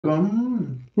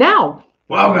Now.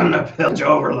 Welcome to Pilch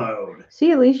Overload.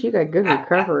 See, at least you got good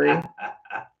recovery.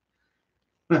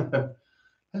 Hello,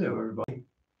 everybody.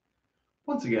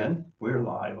 Once again, we're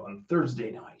live on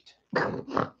Thursday night.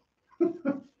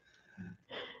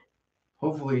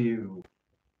 Hopefully, you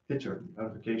hit your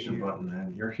notification button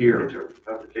and you're here. Hit your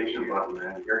notification button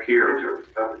and you're here. Hit your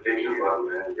notification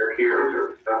button and you're here. Hit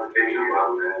your notification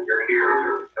button and you're here. Hit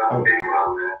your notification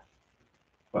button.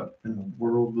 What in the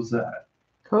world was that?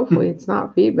 Hopefully, it's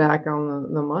not feedback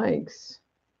on the mics.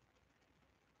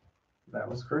 That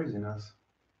was craziness.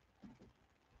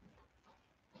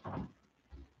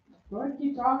 Go ahead,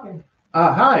 keep talking.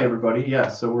 Hi, everybody.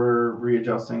 Yes, so we're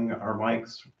readjusting our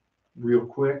mics real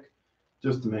quick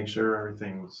just to make sure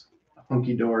everything's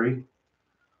hunky-dory.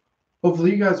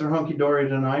 Hopefully, you guys are hunky-dory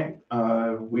tonight.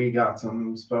 We got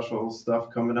some special stuff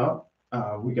coming up.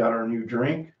 We got our new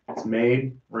drink. It's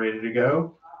made, ready to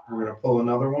go. We're going to pull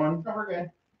another one. Oh, we're good.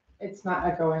 It's not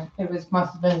echoing.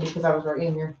 Must have been because I was right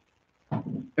in here.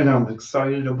 And I'm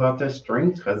excited about this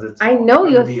drink because it's I know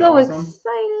you're so awesome.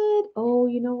 excited. Oh,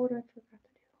 you know what I forgot to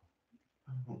do?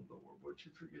 Oh, Lord, what'd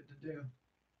you forget to do?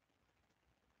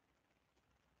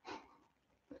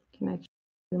 Can I change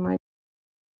the mic?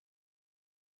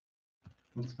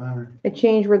 What's the matter? I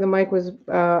changed where the mic was.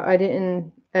 I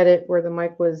didn't edit where the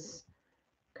mic was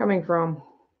coming from.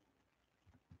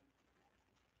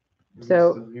 You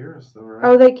So, still hear us, though, right?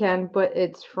 oh, they can, but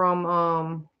it's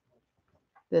from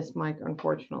this mic,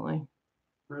 unfortunately.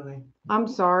 Really? I'm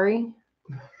sorry.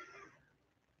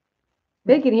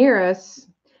 They can hear us.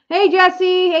 Hey,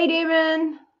 Jesse. Hey,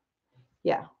 Damon.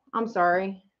 Yeah, I'm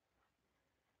sorry.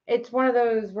 It's one of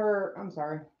those where I'm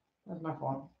sorry. That's my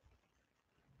fault.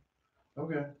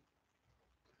 Okay.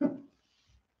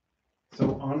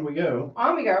 So on we go.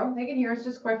 On we go. They can hear us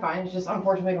just quite fine. It's just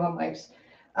unfortunately on mics.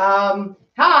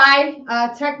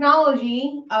 Hi,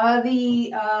 technology.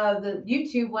 The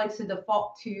YouTube likes to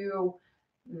default to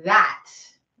that,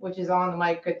 which is on the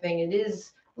mic. Good thing it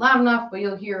is loud enough, but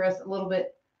you'll hear us a little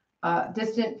bit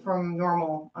distant from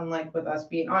normal, unlike with us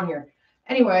being on here.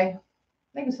 Anyway,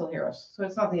 they can still hear us, so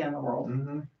it's not the end of the world.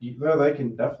 Mm-hmm. Well, they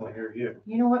can definitely hear you.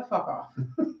 You know what? Fuck off.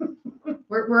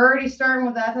 We're already starting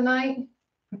with that tonight.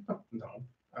 No,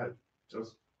 I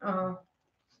just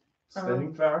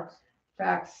stating facts.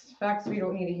 Facts we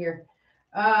don't need to hear.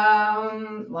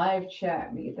 Live chat.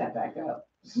 Let me get that back up.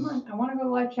 Come on, I want to go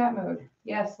live chat mode.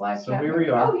 Yes, live chat. So here mode. we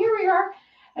are. Oh, here we are.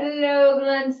 Hello,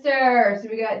 Glenster. So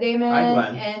we got Damon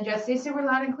and Jesse. So we're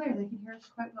loud and clear. They can hear us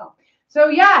quite well. So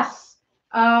yes,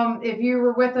 if you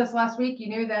were with us last week, you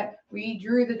knew that we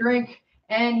drew the drink,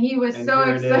 and he was so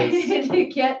excited to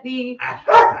get the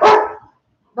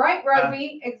right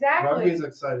rugby. Exactly. Rugby's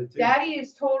excited too. Daddy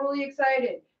is totally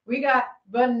excited. We got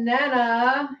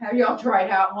banana. Have y'all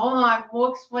tried out? Hold on.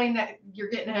 We'll explain that. You're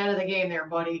getting ahead of the game there,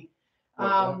 buddy.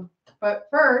 But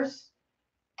first,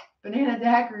 banana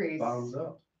daiquiris. Bottoms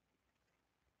up.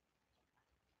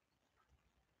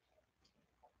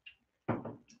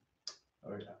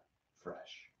 Oh yeah,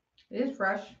 fresh. It is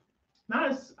fresh. Not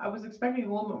as I was expecting.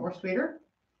 A little bit more sweeter.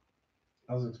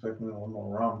 I was expecting a little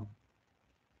more rum.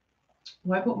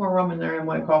 Well, I put more rum in there than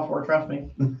what I called for. Trust me.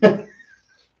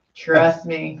 Trust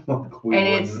me.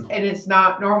 And it's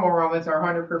not normal rum. It's our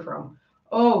 100 proof rum.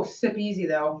 Oh, sip easy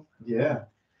though. Yeah.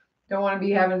 Don't want to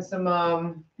be having some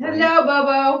hello,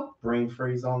 Bobo. Brain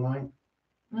freeze all night.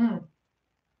 Mm.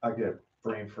 I get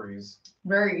brain freeze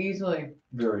very easily.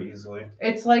 Very easily.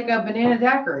 It's like a banana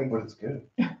daiquiri. But it's good.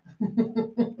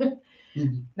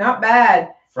 Not bad.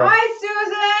 Fresh.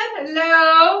 Hi, Susan.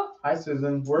 Hello. Hi,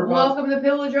 Susan. Welcome to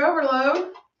Pillage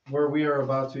Overload. Where we are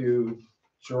about to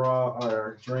draw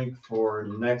our drink for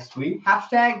next week.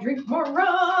 Hashtag drink more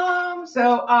rum.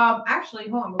 So, actually,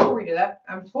 hold on. Before we do that,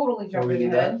 I'm totally jumping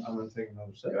ahead. I'm going to take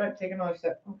another sip. Go ahead, take another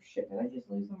sip. Oh, shit. Did I just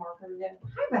lose the marker again?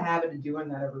 I have a habit of doing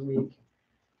that every week.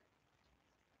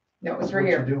 No, it's right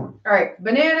here. What you doing? All right.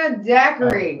 Banana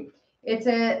daiquiri. It's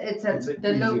an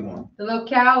easy one. The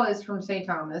locale is from St.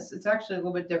 Thomas. It's actually a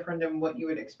little bit different than what you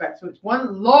would expect. So it's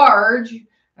one large,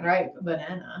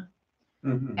 banana.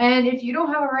 Mm-hmm. And if you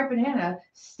don't have a ripe banana,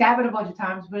 stab it a bunch of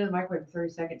times, put it in the microwave for 30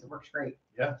 seconds. It works great.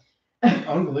 Yeah.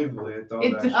 Unbelievably, it does.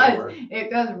 It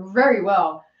does very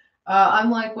well.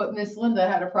 Unlike what Miss Linda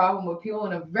had a problem with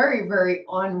peeling a very, very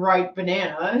unripe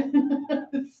banana.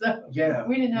 So yeah,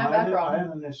 we didn't have that problem. I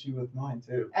had an issue with mine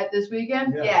too. At this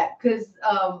weekend? Yeah, because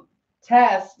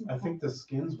Tess. I think the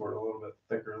skins were a little bit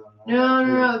thicker than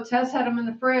normal. No. Tess had them in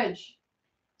the fridge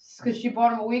because she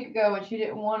bought them a week ago and she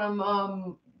didn't want them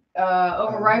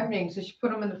over ripening, so she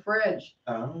put them in the fridge.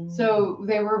 So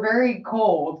they were very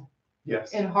cold.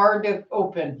 Yes. And hard to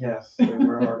open. Yes, they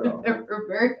were hard to They open. were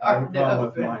very I had a hard to problem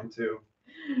with open. mine too.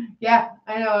 Yeah,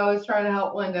 I know. I was trying to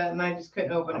help Linda, and I just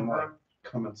couldn't open I'm it for like her.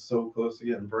 coming so close to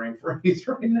getting brain freeze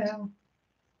right now.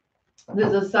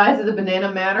 Does the size of the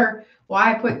banana matter?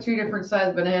 Why I put 2 different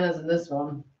size bananas in this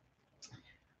one?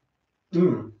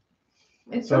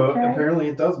 It's so okay. apparently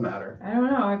it does matter. I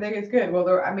don't know. I think it's good. Well,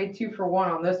 I made 2 for 1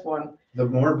 on this one. The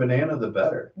more banana, the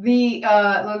better. The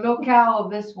locale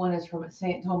of this one is from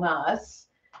St. Thomas.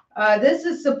 This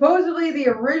is supposedly the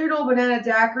original banana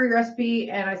daiquiri recipe,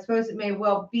 and I suppose it may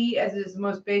well be, as it is the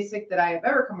most basic that I have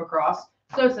ever come across.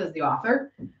 So says the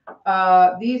author.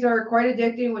 These are quite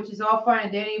addicting, which is all fine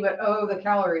and dandy, but oh, the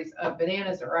calories of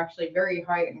bananas are actually very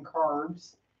high in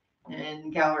carbs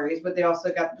and calories, but they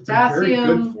also got potassium. They're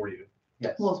very good for you.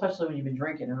 Yes. Well, especially when you've been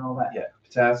drinking and all that. Yeah,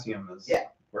 potassium is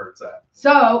where it's at.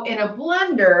 So in a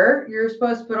blender, you're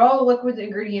supposed to put all the liquid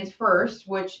ingredients first,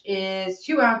 which is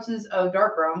 2 ounces of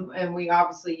dark rum, and we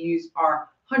obviously use our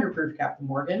 100 proof Captain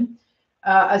Morgan.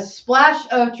 A splash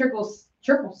of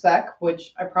triple sec,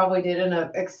 which I probably did in an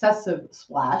excessive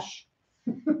splash.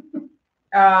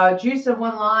 Juice of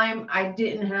 1 lime. I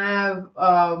didn't have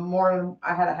more than,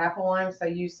 I had a half a lime, so I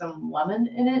used some lemon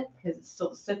in it because it's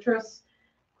still citrus.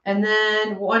 And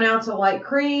then 1 ounce of light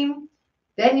cream.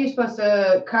 Then you're supposed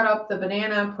to cut up the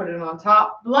banana, put it on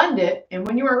top, blend it, and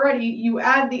when you are ready, you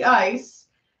add the ice.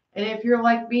 And if you're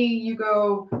like me, you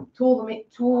go Tim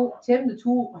the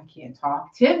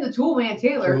Tool Man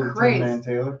Taylor, crazy.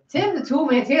 Tim the Tool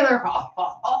Man Taylor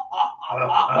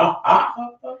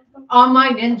on my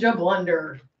Ninja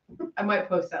blender. I might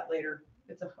post that later.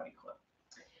 It's a funny clip.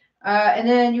 And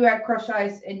then you add crushed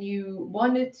ice and you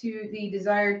blend it to the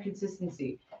desired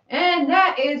consistency. And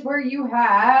that is where you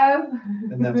have.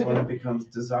 And that's when it becomes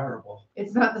desirable.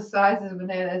 It's not the size of the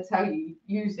banana, it's how you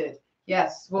use it.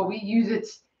 Yes, well, we use it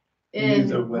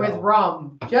with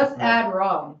rum. Just add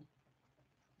rum.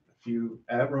 If you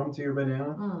add rum to your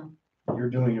banana, you're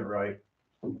doing it right.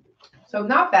 So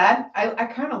not bad. I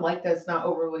kind of like that it's not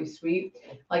overly sweet.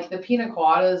 Like the pina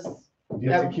coladas. You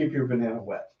have to keep your banana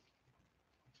wet.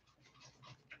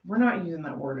 We're not using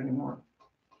that word anymore.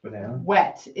 Banana?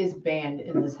 Wet is banned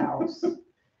in this house.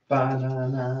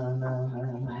 Banana.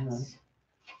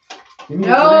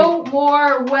 No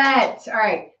more wet. All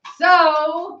right.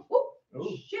 So,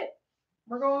 shit.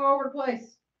 We're going all over the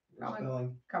place.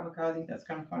 Kamikaze. That's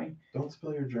kind of funny. Don't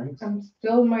spill your drinks. I'm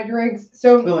spilling my drinks.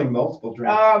 So spilling multiple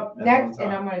drinks. Next,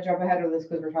 and I'm going to jump ahead of this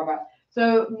because we're talking about.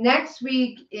 So next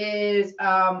week is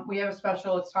we have a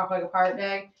special. Let's Talk Like a Pirate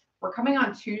Day. We're coming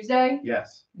on Tuesday.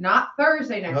 Yes. Not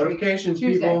Thursday next Notifications,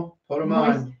 week. people. Put them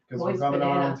on because we're coming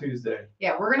on Tuesday.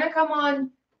 Yeah, we're going to come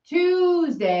on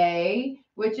Tuesday,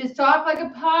 which is Talk Like a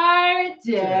Pirate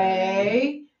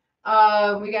Day.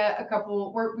 We got a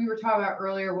couple. We were talking about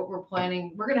earlier what we're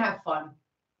planning. We're going to have fun.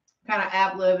 Kind of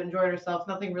ad-lib, enjoying ourselves.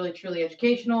 Nothing really truly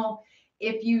educational.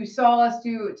 If you saw us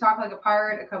do Talk Like a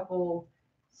Pirate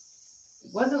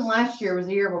it wasn't last year, it was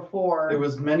the year before. It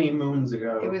was many moons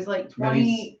ago. It was like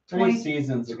 20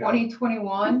 seasons ago.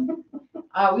 2021.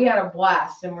 We had a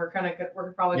blast, and we're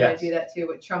probably going to do that too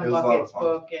with Chum Bucket's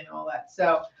book and all that.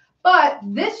 So, but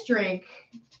this drink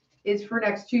is for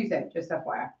next Tuesday, just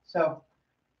FYI. So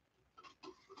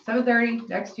 7:30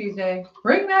 next Tuesday.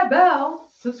 Ring that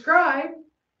bell. Subscribe.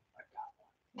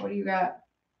 What do you got?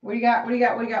 What do you got?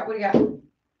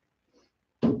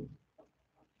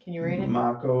 Can you read it?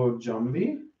 Mako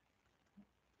Jumbi,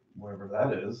 whatever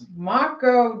that is.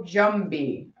 Mako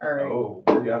Jumbi. All right. Oh,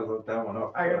 we gotta look that one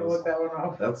up. I gotta look that one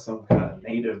up. That's some kind of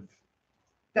native.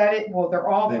 Well, they're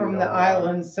all from the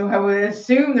islands, so I would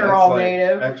assume they're all like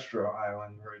native. Extra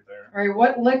island right there. All right,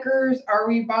 what liquors are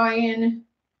we buying?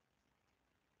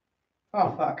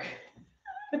 Oh fuck!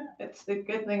 It's a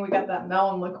good thing we got that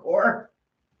melon liqueur.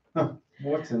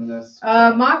 What's in this?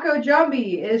 Mako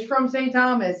Jumbi is from St.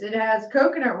 Thomas. It has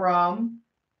coconut rum.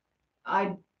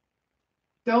 I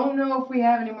don't know if we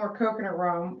have any more coconut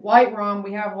rum. Light rum.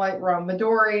 We have light rum.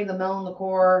 Midori, the melon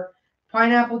liqueur,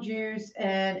 pineapple juice,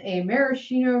 and a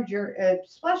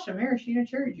splash of maraschino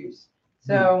cherry juice.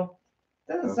 So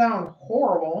doesn't sound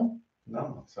horrible.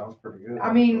 No, it sounds pretty good.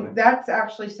 I mean, that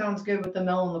actually sounds good with the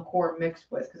melon liqueur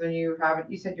mixed with, because then you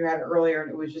said you had it earlier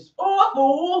and it was just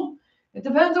awful. It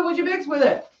depends on what you mix with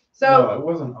it. So no, it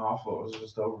wasn't awful. It was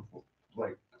just over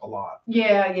like a lot.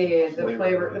 Yeah. The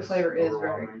flavor is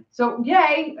very. So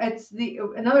yay! It's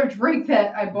another drink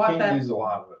that I bought. You can't use a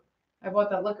lot of it. I bought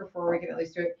that liquor for. We can at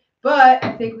least do it. But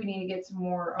I think we need to get some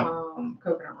more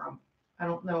coconut rum. I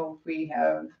don't know if we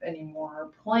have any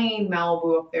more plain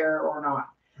Malibu up there or not.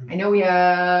 I know we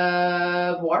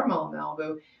have watermelon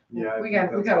Malibu. Yeah, we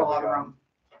got a lot of rum.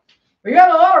 We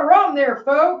got a lot of rum there,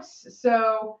 folks.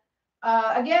 So,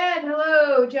 again,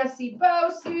 hello, Jesse, Bo,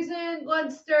 Susan,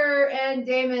 Glunster, and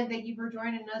Damon. Thank you for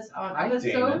joining us on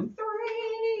episode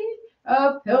 3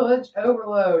 of Pillage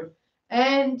Overload.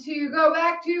 And to go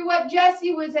back to what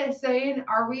Jesse was saying,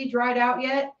 are we dried out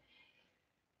yet?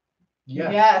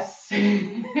 Yes.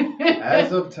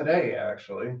 As of today,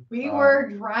 actually. We were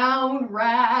drowned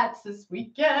rats this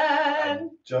weekend. I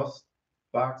just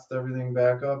boxed everything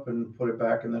back up and put it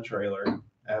back in the trailer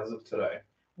as of today.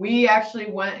 We actually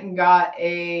went and got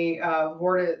a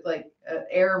an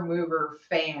air mover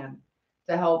fan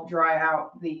to help dry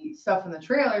out the stuff in the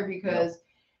trailer because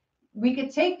we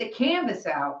could take the canvas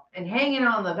out and hang it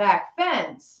on the back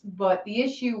fence, but the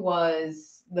issue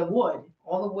was the wood,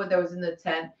 all the wood that was in the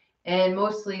tent, and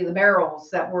mostly the barrels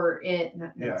that were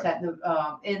in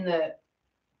the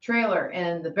trailer,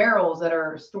 and the barrels that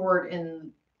are stored in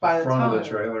by the front of the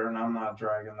trailer, and I'm not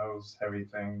dragging those heavy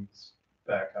things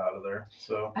back out of there.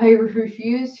 So I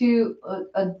refuse to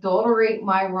adulterate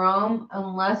my rum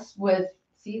unless with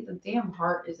the damn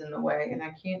heart is in the way and I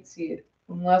can't see it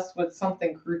unless with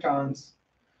something croutons.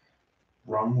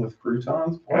 Rum with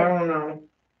croutons? What? I don't know.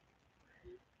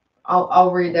 I'll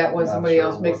read that when somebody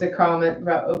else makes a comment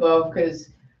above because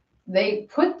they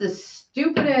put the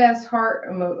stupid ass heart.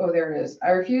 Oh, there it is.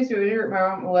 I refuse to adulterate my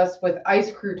rum unless with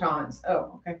ice croutons.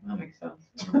 Oh, okay, that makes sense.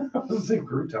 I was saying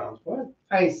croutons. What?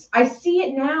 Ice. I see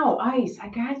it now. Ice. I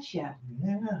gotcha.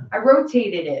 Yeah. I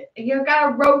rotated it. You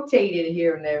gotta rotate it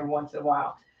here and there once in a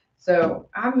while. So,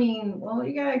 I mean, well,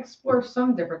 you gotta explore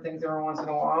some different things every once in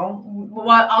a while.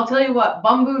 Well, I'll tell you what,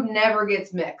 Bumbu never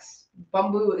gets mixed.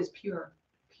 Bumbu is pure.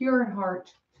 Pure in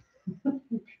heart.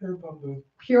 Pure Bumbu.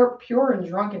 Pure in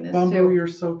drunkenness, Bumbu, too. You're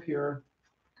so pure.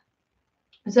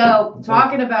 So,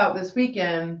 talking about this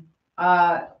weekend,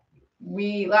 last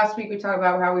week we talked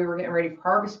about how we were getting ready for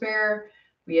Harvest Fair.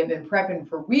 We have been prepping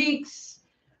for weeks.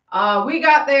 We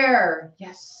got there.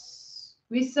 Yes.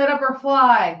 We set up our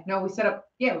fly. No, we set up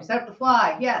the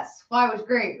fly. Yes. Fly was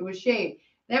great. It was shaved.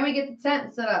 Then we get the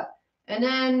tent set up. And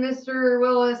then Mr.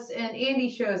 Willis and Andy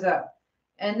shows up.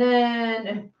 And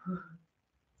then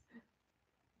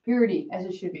purity, as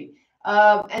it should be.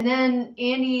 And then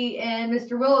Andy and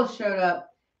Mr. Willis showed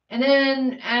up. And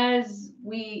then as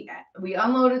we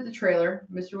unloaded the trailer,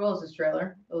 Mr. Willis's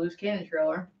trailer, the loose cannon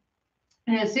trailer.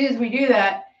 And as soon as we do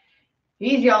that,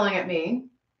 he's yelling at me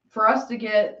for us to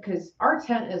get, because our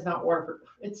tent is not waterproof.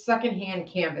 It's secondhand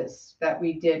canvas that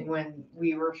we did when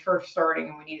we were first starting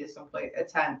and we needed a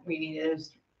tent. We needed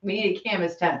a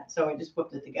canvas tent. So I just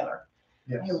whipped it together.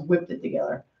 Yes. I whipped it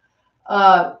together.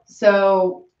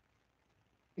 So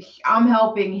I'm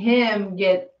helping him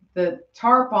get the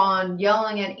tarp on,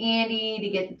 yelling at Andy to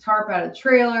get the tarp out of the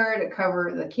trailer to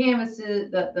cover the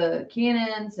canvases, the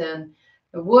cannons and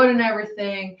the wood and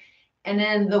everything. And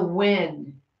then the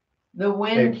wind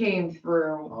came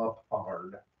through. Up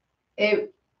hard.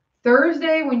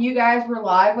 Thursday, when you guys were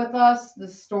live with us, the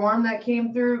storm that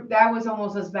came through, that was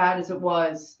almost as bad as it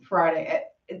was Friday.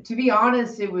 To be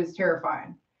honest, it was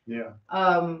terrifying. Yeah.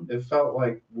 It felt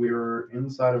like we were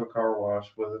inside of a car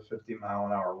wash with a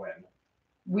 50-mile-an-hour wind.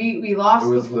 We lost. It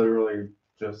was literally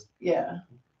just. Yeah.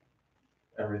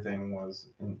 Everything was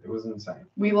insane.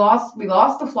 We lost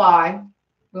the fly.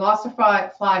 We lost the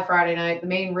fly Friday night. The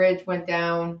main ridge went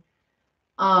down.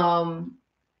 And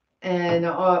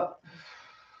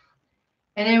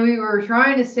then we were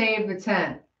trying to save the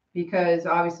tent because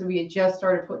obviously we had just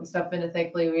started putting stuff in it.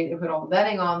 Thankfully, we put all the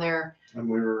bedding on there. And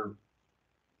we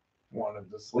wanted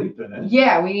to sleep in it.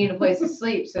 Yeah, we needed a place to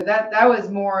sleep. So that was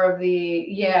more of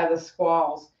the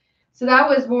squalls. So that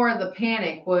was more of the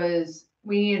panic was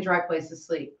we need a dry place to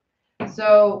sleep.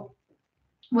 So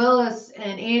Willis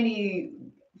and Andy,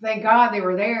 thank God they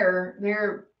were there.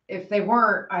 If they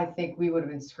weren't, I think we would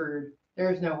have been screwed.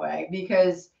 There's no way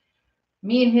because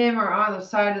me and him are on the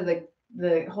side of the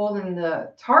holding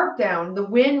the tarp down. The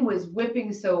wind was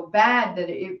whipping so bad that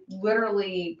it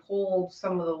literally pulled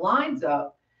some of the lines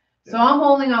up. So I'm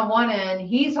holding on one end,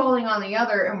 he's holding on the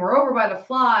other, and we're over by the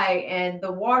fly, and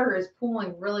the water is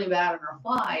pooling really bad on our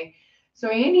fly. So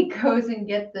Andy goes and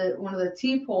gets one of the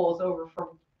T-poles over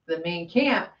from the main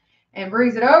camp and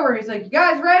brings it over. He's like, "You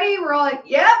guys ready?" We're all like,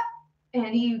 "Yep."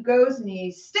 And he goes and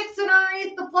he sticks it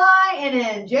underneath the fly, and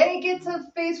then Jay gets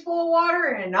a face full of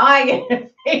water, and I get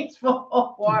a face full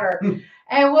of water.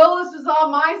 And Willis was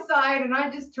on my side, and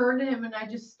I just turned to him and I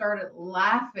just started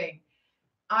laughing.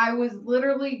 I was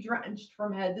literally drenched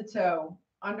from head to toe,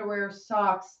 underwear,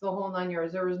 socks, the whole 9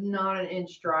 yards. There was not an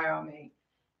inch dry on me.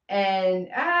 And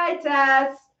hi,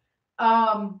 Tess.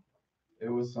 It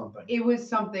was something. It was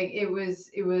something. It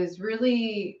was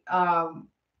really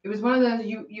It was one of those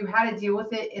you had to deal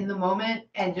with it in the moment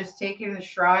and just take it in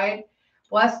stride.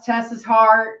 Bless Tessa's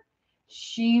heart.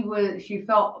 She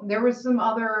felt there was some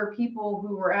other people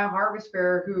who were at Harvest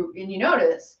Fair who, and you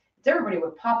notice it's everybody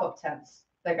with pop-up tents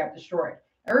that got destroyed.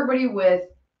 Everybody with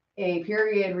a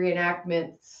period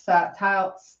reenactment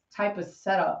type of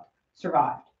setup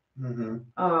survived.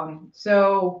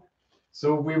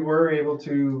 So we were able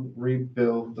to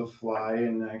rebuild the fly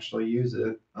and actually use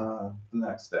it the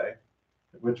next day,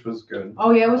 which was good.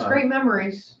 Oh yeah, it was great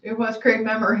memories. It was great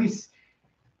memories.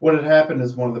 What had happened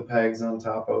is one of the pegs on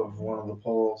top of one of the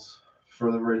poles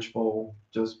for the ridgepole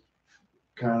just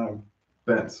kind of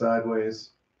bent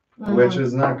sideways, which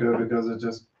is not good because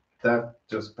that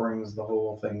just brings the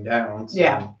whole thing down. So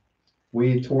yeah.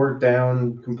 We tore it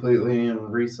down completely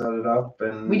and reset it up,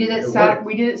 and we did it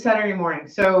Saturday morning.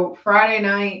 So Friday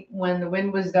night when the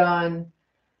wind was done,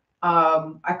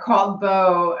 I called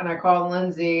Bo and I called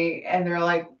Lindsay, and they're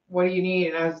like, "What do you need?"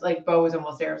 And I was like, Bo was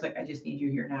almost there. I was like, "I just need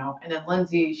you here now." And then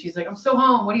Lindsay, she's like, "I'm still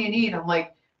home. What do you need?" I'm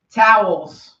like,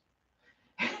 "Towels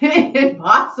and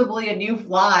possibly a new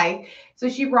fly." So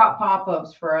she brought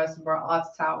pop-ups for us and brought lots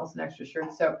of towels and extra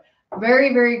shirts. So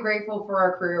very, very grateful for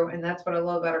our crew, and that's what I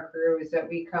love about our crew is that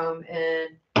we come and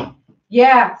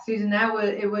yeah, Susan,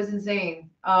 it was insane.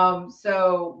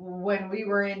 So when we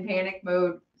were in panic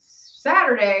mode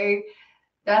Saturday,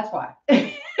 that's why.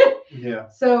 Yeah.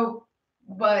 So,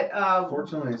 but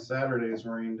fortunately, Saturday's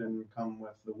rain didn't come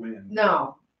with the wind.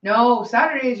 No,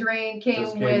 Saturday's rain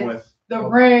came with the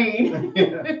rain.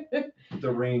 The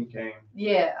rain came.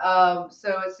 Yeah.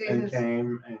 So it's Susan's. And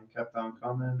came and kept on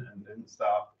coming and didn't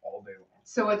stop all day long.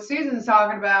 So what Susan's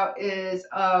talking about is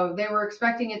they were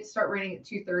expecting it to start raining at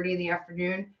 2:30 in the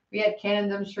afternoon. We had cannon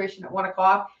demonstration at 1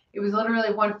 o'clock. It was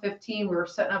literally 1:15. We were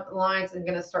setting up the lines and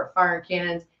going to start firing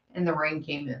cannons, and the rain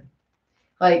came in,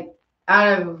 like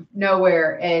out of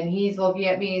nowhere. And he's looking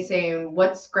at me saying,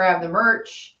 "Let's grab the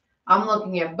merch." I'm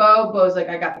looking at Bo. Bo's like,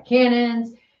 "I got the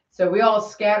cannons." So we all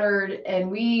scattered,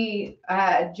 and we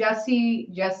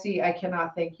Jesse, I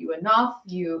cannot thank you enough.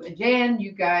 You and Jan,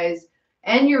 you guys,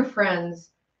 and your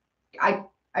friends. I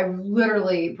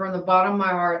literally, from the bottom of my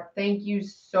heart, thank you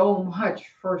so much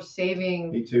for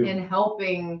saving and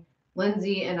helping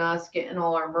Lindsay and us getting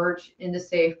all our merch into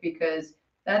safe, because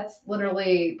that's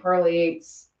literally Parley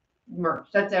 8's merch.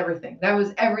 That's everything. That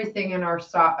was everything in our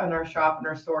shop, in our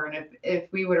store. And if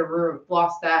we would have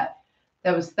lost that,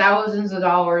 that was thousands of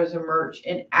dollars of merch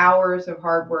and hours of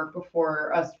hard work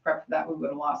before us to prep for that, we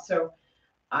would have lost. So,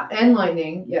 and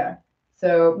lightning, yeah.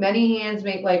 So many hands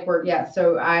make light work. Yeah.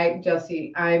 So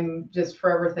Jesse, I'm just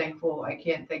forever thankful. I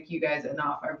can't thank you guys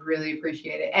enough. I really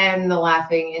appreciate it. And the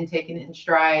laughing and taking it in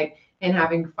stride and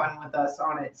having fun with us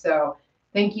on it. So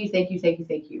thank you.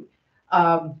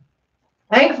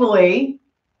 Thankfully,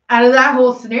 out of that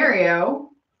whole scenario,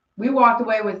 we walked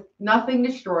away with nothing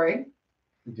destroyed.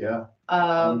 Yeah.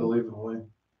 Unbelievably.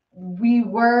 We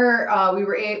were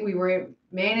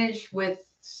managed with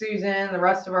Susan, the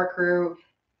rest of our crew,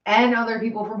 and other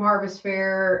people from Harvest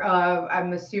Fair.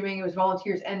 I'm assuming it was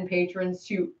volunteers and patrons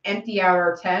to empty out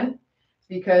our tent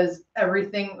because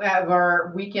everything of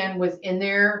our weekend was in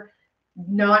there.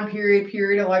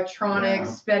 Period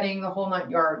electronics, spending the whole 9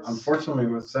 yards. Unfortunately,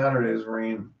 with Saturday's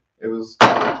rain, it was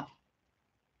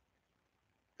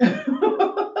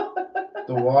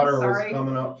the water was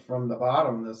coming up from the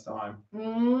bottom this time.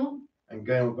 And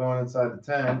going inside the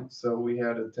tent, so we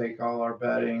had to take all our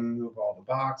bedding, move all the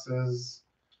boxes.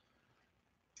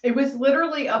 It was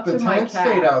literally up to my calf. The tent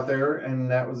stayed out there,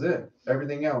 and that was it.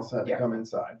 Everything else had to come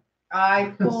inside.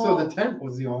 So the tent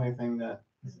was the only thing that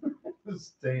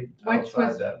stayed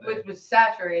outside that day. Which was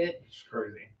saturated. It's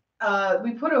crazy.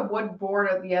 We put a wood board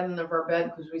at the end of our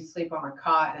bed because we sleep on a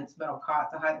cot, and it's a metal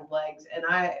cot to hide the legs. And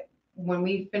when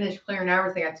we finished clearing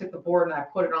everything, I took the board and I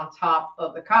put it on top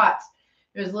of the cots.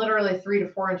 It was literally 3 to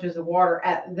 4 inches of water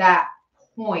at that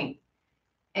point.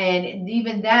 And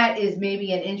even that is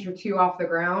maybe an inch or two off the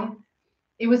ground.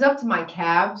 It was up to my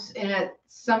calves, and at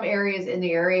some areas in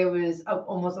the area, it was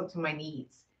almost up to my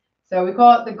knees. So we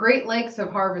call it the Great Lakes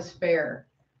of Harvest Fair.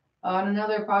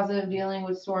 Another positive dealing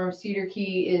with storm, Cedar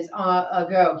Key is a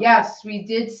go. Yes, we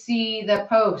did see the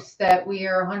post that we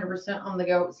are 100% on the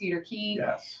go at Cedar Key.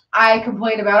 Yes. I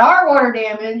complained about our water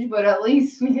damage, but at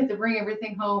least we get to bring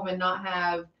everything home and not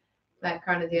have that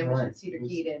kind of damage that Cedar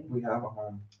Key did. We have a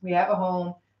home. We have a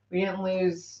home. We didn't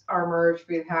lose our merch.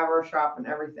 We have our shop and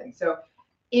everything. So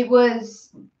it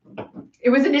was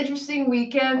an interesting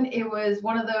weekend. It was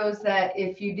one of those that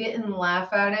if you didn't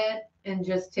laugh at it and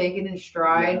just take it in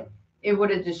stride, it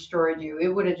would have destroyed you. It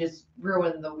would have just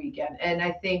ruined the weekend. And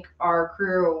I think our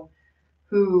crew,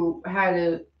 who had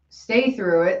to stay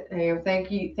through it.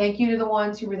 Thank you to the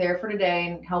ones who were there for today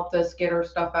and helped us get our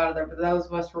stuff out of there. But those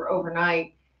of us who were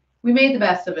overnight, we made the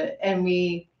best of it, and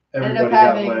we ended up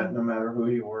having, got wet, no matter who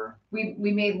you were. We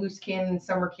made loose cannon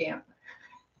summer camp.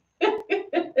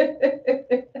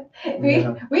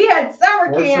 we had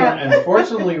summer camp. And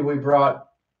fortunately, we brought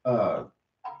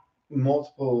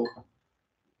multiple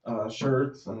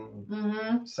shirts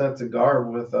and sets of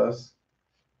garb with us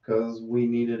because we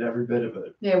needed every bit of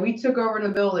it. Yeah, we took over the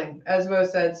building, as Mo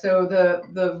said. So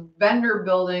the vendor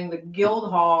building, the guild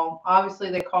hall, obviously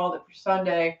they called it for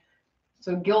Sunday.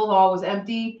 So guild hall was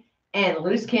empty, and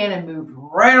loose cannon moved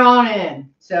right on in.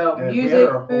 So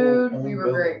music, food, we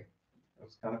were great. It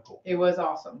was kind of cool. It was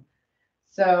awesome.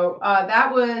 So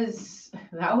that was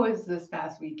this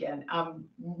past weekend.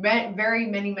 Very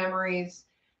many memories.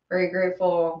 Very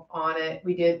grateful on it.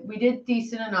 We did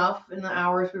decent enough in the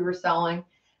hours we were selling.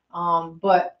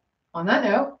 But on that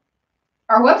note,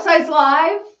 our website's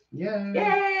live.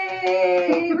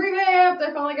 Yay! Revamped.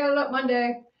 I finally got it up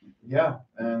Monday. Yeah,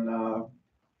 and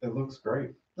it looks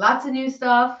great. Lots of new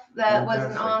stuff that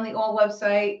wasn't on the old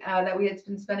website that we had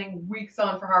been spending weeks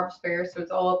on for Harvest Fair, so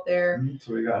it's all up there.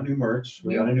 So we got new merch.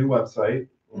 We got a new website.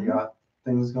 We got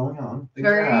things going on. Things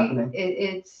are happening.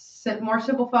 It's more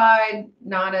simplified,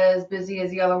 not as busy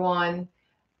as the other one.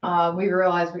 We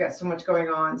realized we got so much going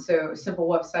on, so simple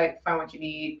website, find what you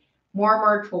need. More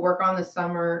merch. We'll work on this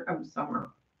summer.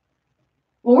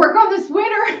 We'll work on this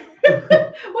winter. We'll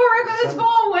work on this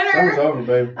fall and winter. Summer's over,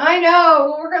 babe. I know.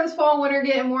 We'll work on this fall and winter,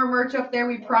 getting more merch up there.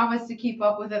 We promise to keep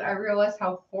up with it. I realize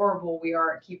how horrible we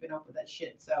are at keeping up with that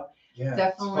shit. So yeah,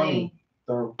 definitely.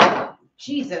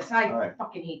 Jesus, I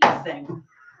fucking hate this thing.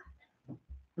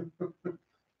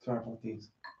 Sorry about these.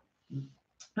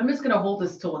 I'm just gonna hold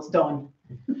this till it's done.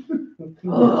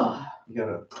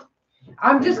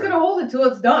 I'm just gonna hold it till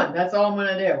it's done. That's all I'm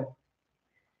gonna do.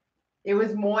 It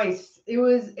was moist. It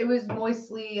was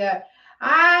moistly.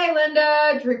 Hi,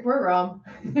 Linda. Drink more rum.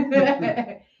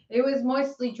 It was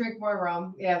moistly drink more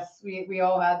rum. Yes, we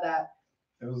all had that.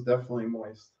 It was definitely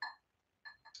moist.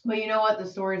 But you know what? The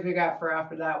stories we got for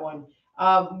after that one.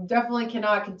 Definitely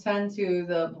cannot contend to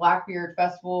the Blackbeard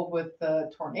Festival with the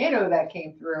tornado that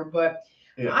came through, but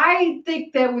yeah. I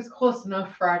think that was close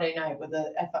enough Friday night with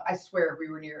I swear we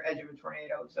were near edge of a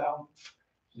tornado. So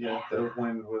yeah, the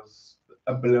wind was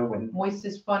a blowing.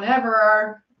 Moistest fun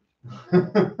ever.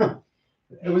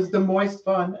 It was the moist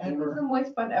fun ever. It was the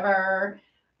moist fun ever.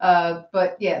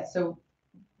 But yeah, so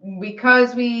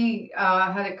because we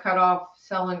had it cut off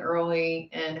selling early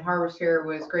and Harvest Fair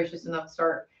was gracious enough to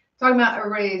start talking about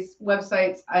everybody's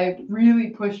websites, I really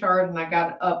pushed hard and I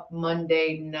got it up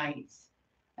Monday nights.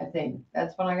 I think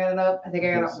that's when I got it up. I think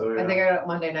I got it up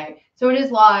Monday night. So it is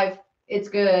live. It's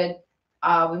good.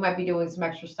 We might be doing some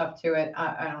extra stuff to it.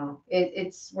 I don't know.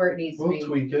 It's where it needs to be. We'll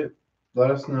tweak it.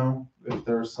 Let us know if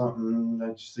there's something that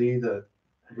you see that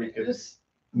we could just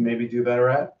maybe do better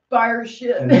at. Buy our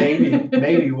shit. And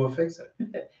maybe we'll fix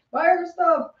it. Buy our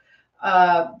stuff.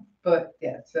 But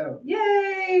yeah, so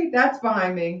yay, that's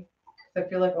behind me. I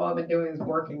feel like all I've been doing is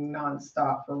working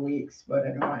nonstop for weeks. But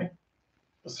anyway.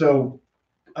 So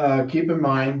keep in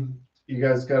mind, you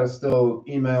guys got to still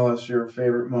email us your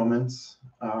favorite moments.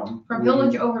 From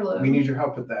Village Overload. We need your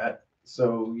help with that.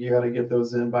 So you got to get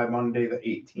those in by Monday the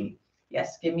 18th.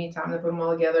 Yes, give me time to put them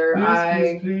all together.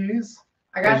 Please.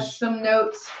 I got some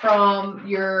notes from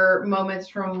your moments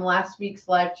from last week's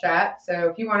live chat. So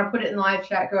if you want to put it in live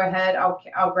chat, go ahead.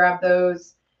 I'll grab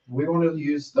those. We want to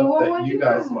use stuff that you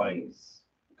guys like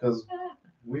because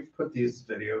we've put these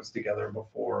videos together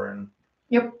before and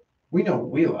we know what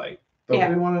we like, but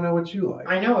we want to know what you like.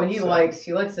 I know what he likes.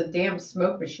 He likes a damn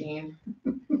smoke machine.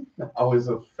 Always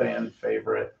a fan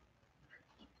favorite.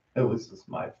 At least it's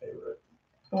my favorite.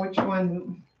 Which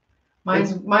one?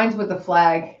 Mine's with the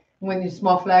flag. When you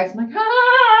small flags, I'm like,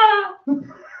 ah!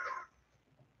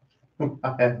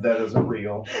 I have that as a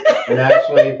reel. And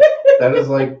actually, that is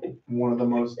like one of the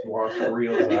most watched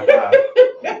reels I have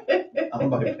on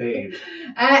my page.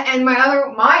 And my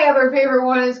other favorite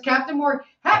one is Captain Morgan.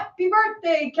 Happy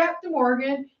birthday, Captain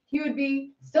Morgan. He would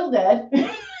be still dead.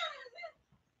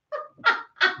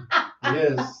 He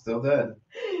is still dead.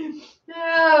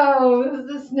 Oh,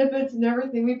 the snippets and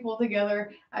everything we pulled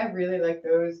together. I really like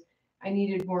those. I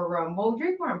needed more rum. Well,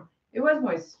 drink rum. It was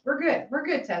moist. We're good. We're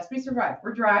good, Tess. We survived.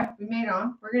 We're dry. We made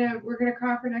on. We're gonna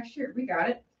conquer next year. We got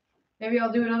it. Maybe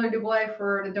I'll do another double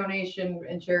for the donation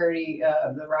and charity,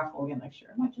 the raffle again next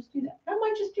year. I might just do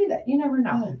that. You never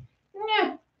know.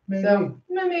 Yeah. Maybe. So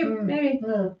maybe.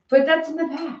 Yeah. But that's in the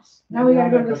past. Now we gotta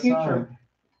go to the future.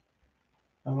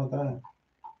 How about that?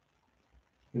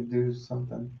 Could do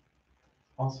something.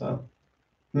 Also.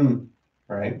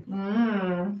 Right.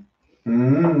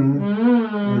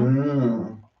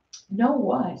 Know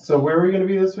what? So where are we going to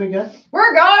be this weekend?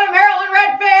 We're going to Maryland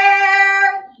Red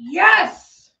Fair.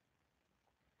 Yes.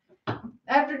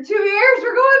 After 2 years,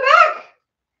 we're going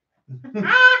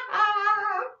back.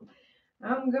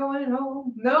 I'm going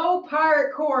home. No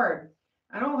pirate corn.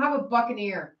 I don't have a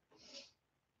Buccaneer.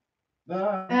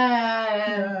 The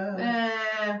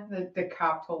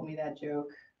cop told me that joke.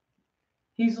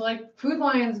 He's like, Food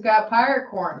Lion's got pirate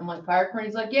corn. I'm like, pirate corn?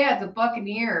 He's like, yeah, it's a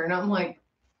Buccaneer. And I'm like,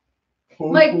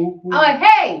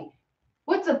 hey,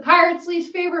 what's a pirate's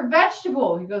least favorite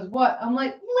vegetable? He goes, what? I'm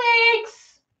like,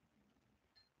 lakes.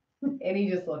 And he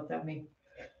just looked at me.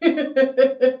 But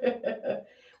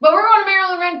we're going to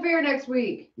Maryland Red Fair next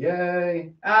week.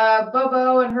 Yay.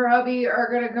 Bobo and her hubby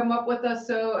are going to come up with us.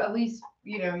 So at least,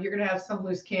 you're going to have some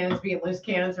loose cannons being loose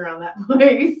cannons around that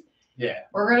place. Yeah.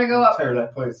 We're going to go up. Tear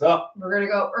that place up. We're going to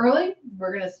go early.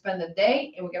 We're going to spend the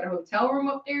day. And we got a hotel room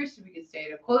up there so we can stay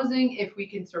at a closing if we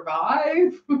can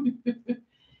survive.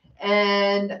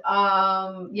 And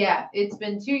yeah, it's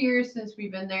been 2 years since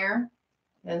we've been there.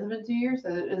 Has it been 2 years?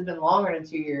 It's been longer than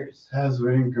 2 years. Has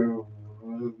been go?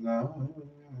 No,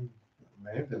 it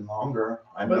may have been longer.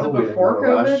 I Was know it we before didn't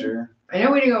go COVID? last year. I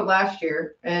know we didn't go last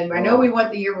year, and I know we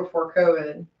went the year before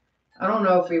COVID. I don't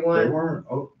know if we went. They weren't.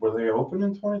 Were they open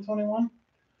in 2021?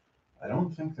 I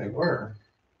don't think they were.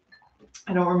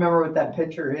 I don't remember what that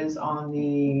picture is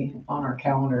on our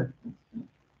calendar.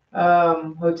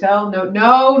 Hotel?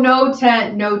 No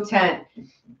tent.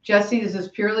 Jesse, this is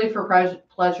purely for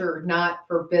pleasure, not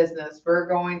for business. We're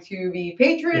going to be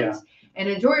patrons and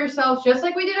enjoy yourselves just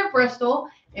like we did at Bristol.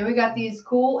 And we got these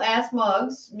cool ass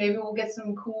mugs. Maybe we'll get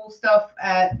some cool stuff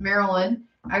at Maryland.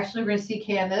 Actually, we're going to see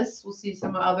Candace. We'll see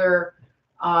some other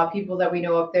people that we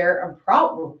know up there. We're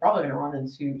probably going to run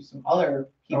into some other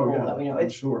people that we know.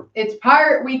 It's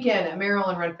Pirate Weekend at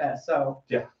Maryland Red Fest. So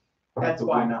yeah, that's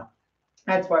why.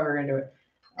 That's why we're going to do it.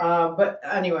 But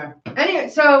anyway,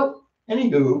 so.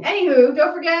 Anywho,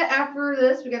 don't forget, after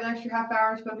this, we got an extra half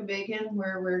hour of smoking bacon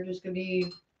where we're just going to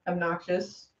be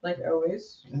obnoxious, like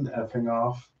always. And effing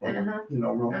off. Like,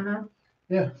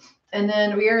 Yeah. And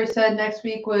then we already said next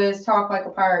week was Talk Like a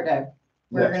Pirate Day.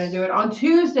 We're going to do it on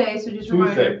Tuesday, so just a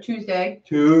reminder, Tuesday.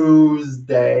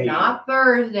 Not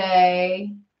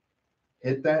Thursday.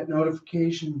 Hit that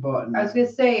notification button. I was going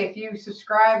to say, if you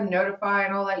subscribe and notify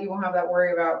and all that, you won't have that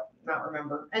worry about not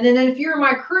remember. And then if you're in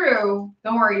my crew,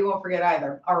 don't worry, you won't forget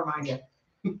either. I'll remind you.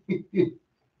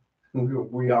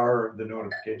 We are the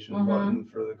notification button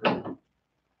for the group.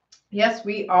 Yes,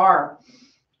 we are.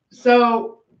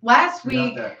 So last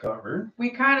week, we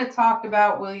kind of talked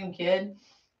about William Kidd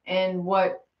and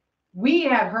what we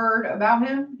had heard about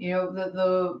him,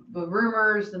 the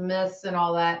rumors, the myths and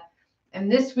all that. And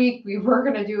this week we were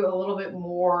going to do a little bit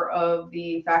more of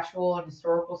the factual and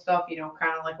historical stuff,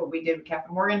 kind of like what we did with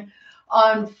Captain Morgan.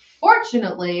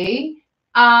 Unfortunately,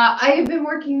 I have been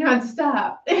working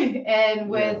nonstop and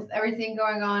with everything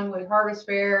going on with Harvest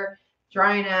Fair,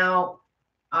 drying out,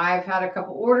 I've had a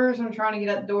couple orders I'm trying to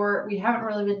get at the door. We haven't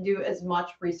really been doing as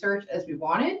much research as we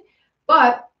wanted,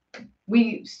 but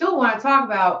we still want to talk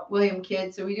about William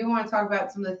Kidd. So we do want to talk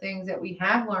about some of the things that we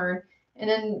have learned. And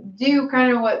then do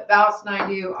kind of what Valis and I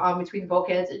do between the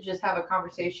bulkheads and just have a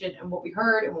conversation and what we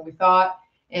heard and what we thought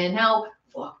and how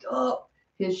fucked up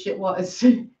his shit was.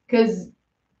 Because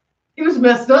it was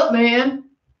messed up, man.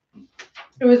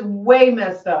 It was way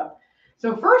messed up.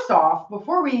 So first off,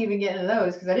 before we even get into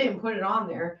those, because I didn't put it on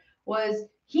there, was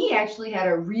he actually had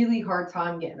a really hard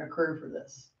time getting a crew for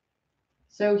this.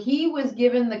 So he was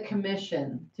given the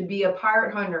commission to be a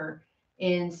pirate hunter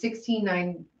in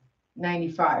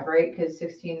 1695, right? Because So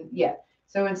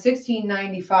in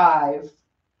 1695,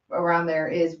 around there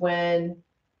is when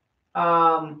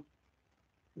that's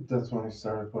when he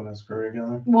started putting his crew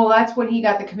together. Well, that's when he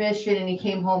got the commission and he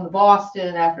came home to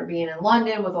Boston after being in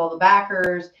London with all the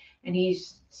backers and he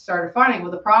started fighting.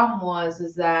 Well, the problem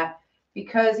is that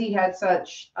because he had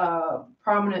such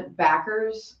prominent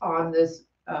backers on this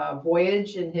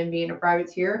voyage and him being a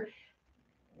privateer,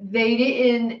 they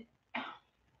didn't.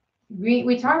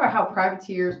 We talk about how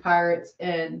privateers, pirates,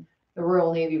 and the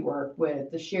Royal Navy work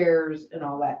with the shares and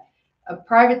all that. A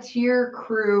privateer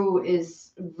crew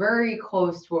is very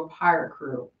close to a pirate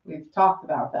crew. We've talked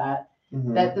about that.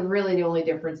 Mm-hmm. That really the only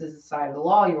difference is the side of the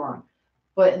law you're on.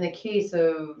 But in the case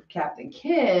of Captain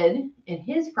Kidd and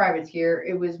his privateer,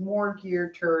 it was more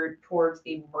geared towards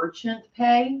a merchant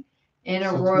pay and a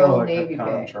Royal Navy pay.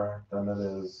 Contract than it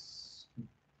is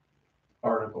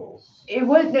articles.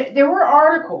 There were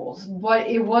articles, but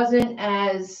it wasn't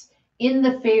as in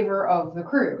the favor of the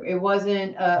crew. It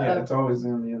wasn't it's always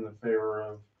in the favor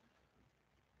of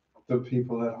the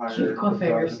people that hired the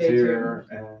privateer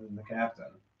and the captain.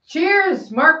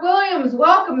 Cheers, Mark Williams.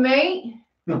 Welcome, mate.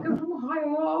 Welcome from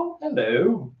Ohio.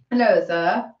 Hello. Hello,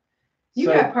 sir. You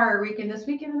got Pirate Weekend this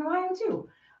weekend in Ohio too.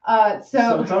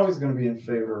 So it's always going to be in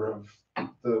favor of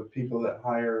the people that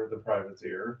hire the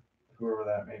privateer, whoever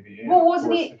that may be. Well,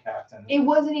 wasn't the captain? It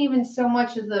wasn't even so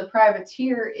much as the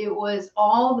privateer. It was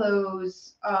all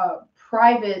those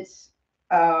private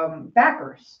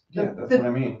backers. That's what I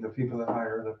mean. The people that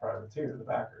hire the privateer, the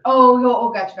backers.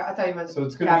 Oh, gotcha. I thought you meant. So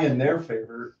it's going to be in their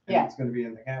favor, and it's going to be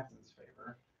in the captain's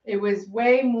favor. It was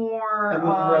way more. And then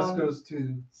the rest goes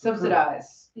to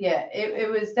subsidized. Yeah, it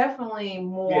was definitely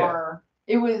more.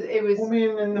 Yeah. It was. I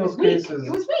mean, in those cases,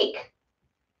 it was weak.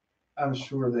 I'm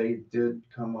sure they did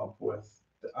come up with.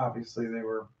 Obviously, they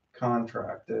were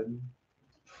contracted,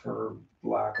 for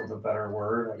lack of a better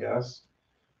word, I guess.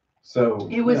 So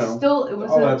it was still. It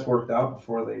was all that's worked out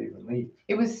before they even leave.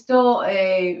 It was still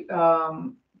a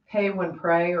pay when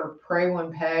pray or pray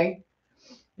when pay.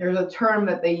 There's a term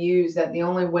that they use that the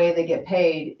only way they get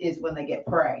paid is when they get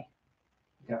prey.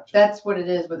 Gotcha. That's what it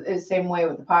is. It's the same way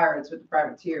with the pirates, with the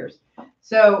privateers.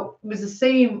 So it was the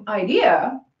same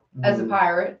idea as a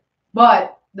pirate,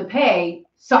 but the pay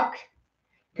sucked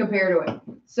compared to it.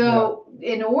 So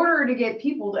in order to get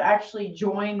people to actually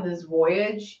join this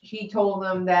voyage, he told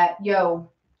them that,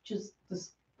 just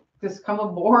come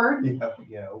aboard.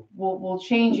 We'll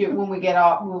change it when we get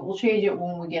off. We'll change it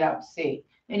when we get out to sea.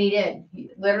 And he did.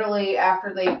 He literally,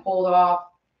 after they pulled off,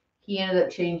 he ended up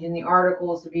changing the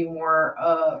articles to be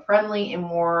more friendly and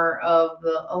more of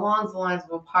along the lines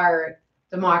of a pirate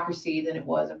democracy than it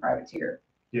was a privateer.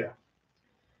 Yeah.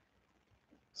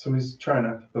 So he's trying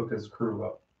to hook his crew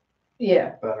up.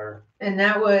 Yeah. Better. And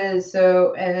that was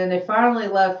so. And then they finally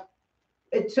left.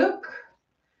 It took.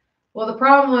 Well, the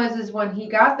problem was when he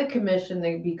got the commission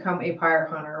to become a pirate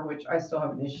hunter, which I still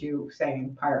have an issue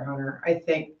saying pirate hunter. I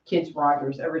think Kids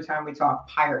Rogers every time we talk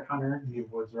pirate hunter.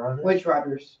 Woods Rogers? Woods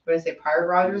Rogers. What did I say? Pirate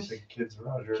Rogers? I say Kids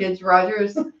Rogers. Kids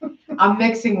Rogers. I'm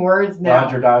mixing words now.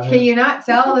 Roger Dodger. Can you not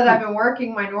tell that I've been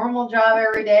working my normal job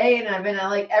every day and I've been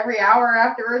like every hour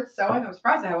afterwards sewing? I'm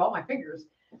surprised I have all my fingers.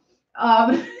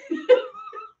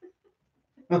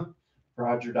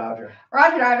 Roger Dodger.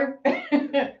 Roger Dodger.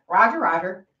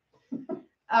 Roger.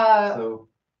 So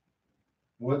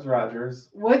Woods Rogers.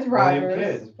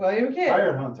 William Kidd.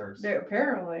 Pirate hunters.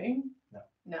 Apparently.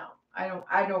 No.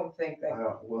 I don't think that. I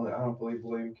don't believe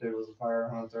William Kidd was a pirate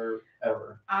hunter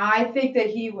ever. I think that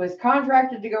he was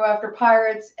contracted to go after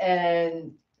pirates,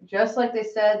 and just like they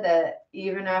said that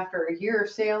even after a year of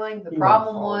sailing, the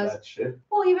problem was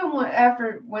even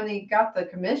when he got the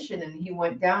commission and he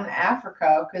went down to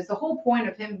Africa, because the whole point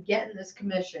of him getting this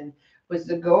commission was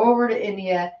to go over to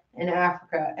India and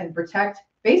Africa and protect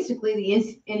basically the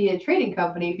India Trading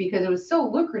Company, because it was so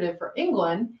lucrative for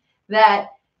England that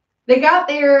they got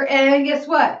there and guess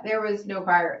what? There was no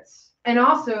pirates. And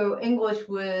also English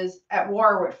was at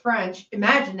war with French.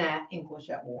 Imagine that, English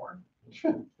at war.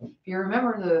 Sure. If you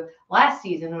remember the last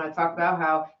season when I talked about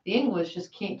how the English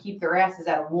just can't keep their asses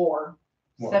out of war.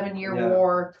 7-year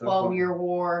war, 12-year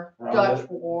war, Dutch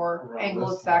war,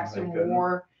 Anglo-Saxon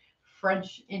war,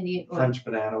 French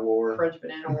banana war.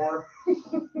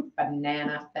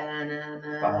 banana.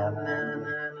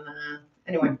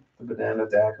 Anyway. The banana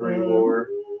daiquiri war.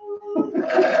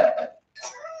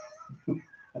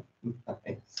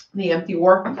 Nice. The empty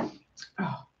war.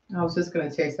 Oh, I was just going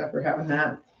to taste after having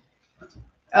that.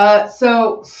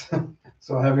 So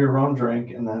have your rum drink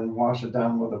and then wash it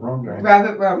down with a rum drink.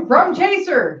 Rum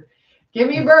chaser. Give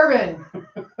me bourbon.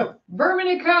 Bourbon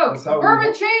and Coke.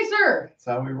 Bourbon chaser. That's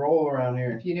how we roll around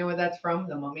here. If you know where that's from,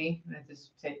 The Mummy. I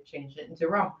just changed it into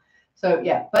rum. So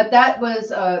yeah, but that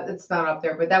was it's not up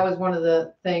there, but that was one of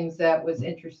the things that was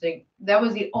interesting. That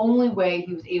was the only way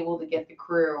he was able to get the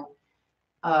crew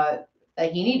that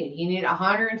he needed. He needed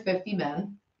 150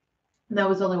 men. And that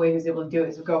was the only way he was able to do it,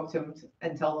 is to go up to him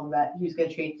and tell them that he was going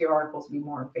to change the articles to be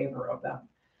more in favor of them.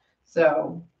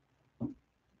 So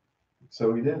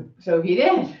he did.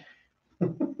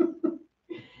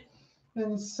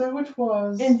 And so it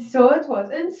was. And so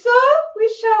we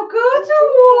shall go to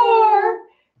war.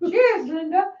 Cheers,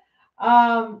 Linda.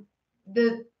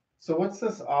 So what's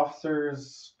this?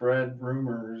 Officers spread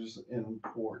rumors in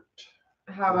port.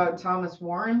 How about Thomas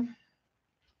Warren?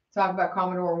 Talk about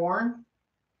Commodore Warren.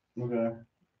 Okay.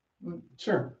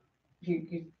 Sure.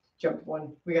 You jumped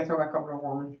one. We got to talk about Commodore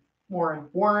Warren.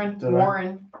 Warren.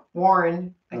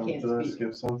 I can't speak. Did I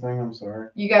skip something? I'm sorry.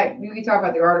 You can talk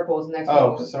about the articles next week.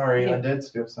 Oh, sorry. Yeah. I did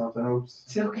skip something. Oops.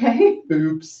 It's okay.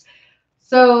 Oops.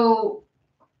 So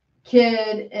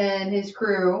Kid and his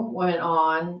crew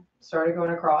started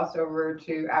going across over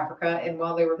to Africa, and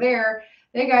while they were there,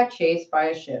 they got chased by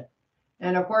a ship.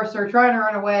 And of course, they're trying to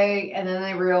run away, and then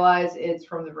they realize it's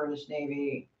from the British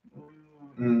Navy.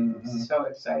 So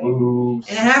exciting. Ooh.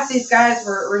 And half these guys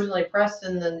were originally pressed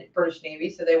in the British Navy,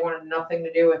 so they wanted nothing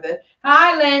to do with it.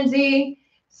 Hi, Lindsay.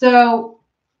 So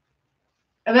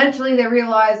eventually they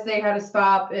realized they had to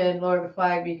stop and lower the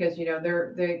flag because,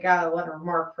 they got a letter of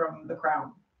marque from the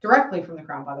crown. Directly from the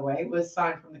crown, by the way. It was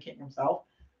signed from the king himself.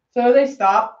 So they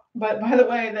stopped. But by the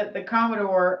way, that the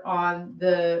Commodore on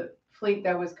the fleet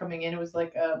that was coming in, it was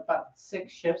like about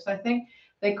 6 ships, I think.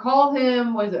 They called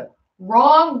him,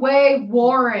 Wrong Way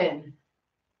Warren.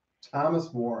 Thomas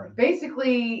Warren.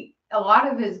 Basically, a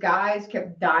lot of his guys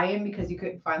kept dying because he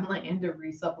couldn't find land to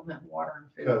resupplement water and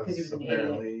food because he was an idiot.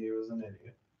 Apparently, he was an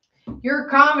idiot. You're a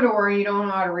Commodore and you don't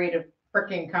know how to read a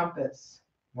freaking compass.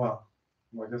 Well,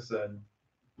 like I said,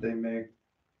 they make,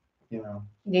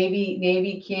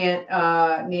 Navy can't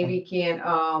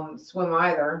swim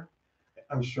either.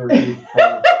 I'm sure he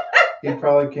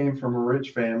probably came from a rich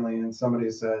family and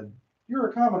somebody said, "You're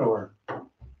a Commodore.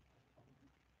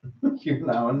 You're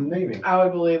now in the Navy." I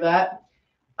would believe that.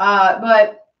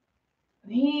 But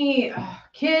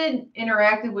Kid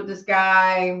interacted with this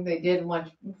guy. They did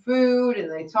lunch food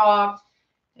and they talked.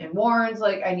 And Warren's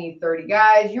like, I need 30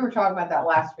 guys. You were talking about that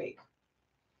last week.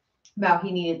 About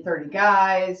he needed 30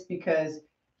 guys because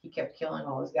he kept killing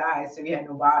all his guys, so he had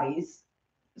no bodies.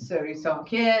 So he's telling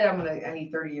Kid, I need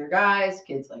 30 of your guys.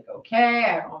 Kid's like, okay,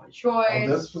 I don't have a choice. Oh,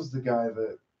 this was the guy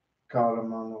that caught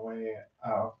him on the way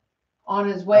out. On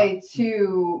his way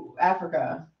to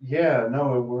Africa. Yeah,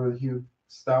 no, where he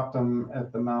stopped them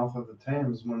at the mouth of the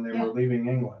Thames when they were leaving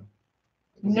England.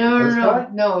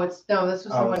 No. This was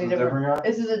somebody different.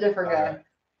 This is a different guy.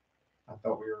 I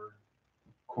thought we were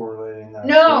correlating that.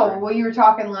 No, well, you were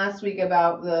talking last week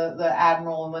about the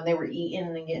admiral and when they were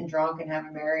eating and getting drunk and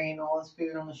having Mary and all his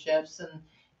food on the ships, and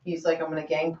he's like, I'm gonna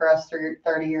gang press 30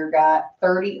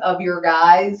 of your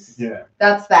guys. Yeah,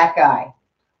 that's that guy.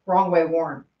 Wrong Way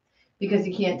Warren, because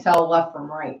you can't tell left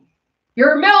from right.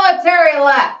 You're military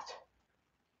left.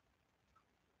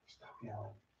 Stop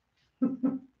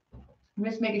yelling. I'm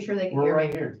just making sure they can hear me. We're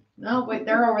right here. No, wait,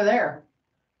 they're over there.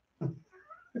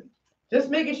 Just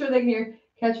making sure they can hear.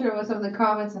 Catching up with some of the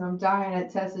comments, and I'm dying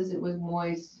at Tessa's. It was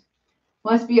moist.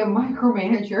 Must be a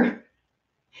micromanager.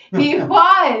 He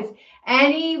was,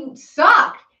 and he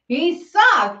sucked.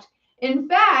 In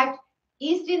fact,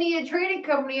 East India Trading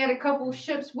Company had a couple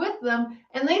ships with them,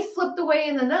 and they slipped away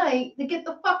in the night to get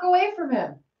the fuck away from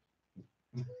him.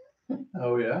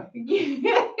 Oh, yeah?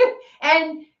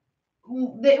 And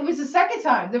it was the second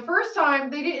time. The first time,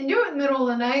 they didn't do it in the middle of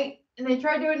the night, and they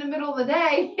tried doing it in the middle of the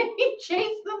day, and he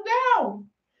chased them down.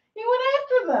 He went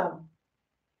after them.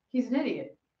 He's an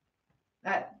idiot.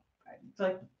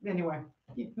 Anyway,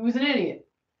 he was an idiot.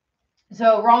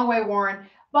 So, Wrong Way Warren.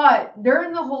 But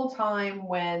during the whole time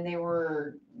when they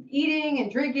were eating and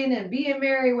drinking and being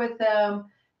merry with them,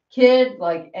 Kid,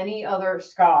 like any other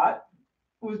Scot,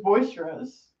 was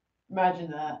boisterous.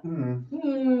 Imagine that.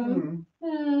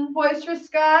 Boisterous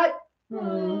Scot.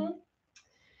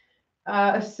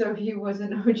 So he was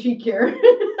an OG character.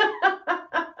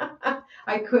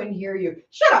 I couldn't hear you.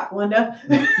 Shut up, Linda.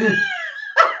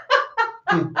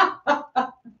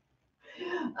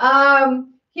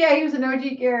 Yeah, he was an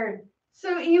OG Garrett.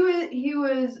 So he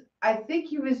was. I think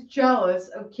he was jealous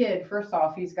of Kid. First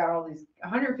off, he's got all these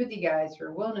 150 guys who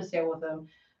are willing to sail with him.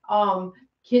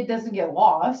 Kid doesn't get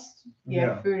lost. He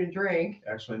had food and drink.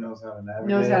 Actually knows how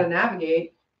to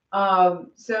navigate.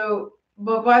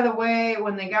 But by the way,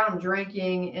 when they got him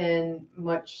drinking and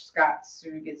much Scots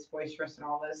who gets boisterous and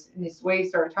all this, and this way he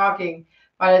started talking,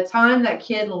 by the time that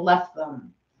Kid left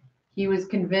them, he was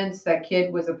convinced that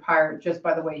Kid was a pirate just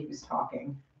by the way he was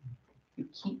talking. You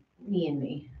keep kneeing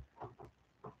me.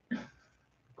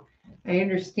 I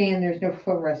understand there's no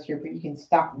footrest here, but you can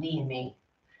stop kneeing me.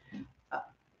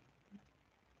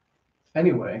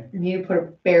 Anyway. We need to put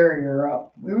a barrier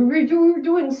up. We were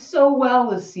doing so well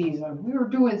this season. We were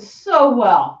doing so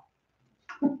well.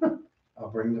 I'll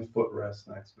bring the footrest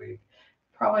next week.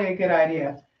 Probably a good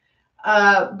idea.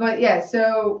 But yeah,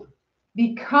 so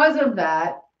because of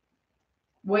that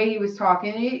way he was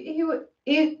talking, he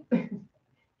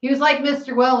was like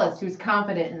Mr. Willis, who's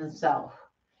confident in himself.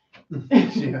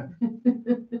 Yeah.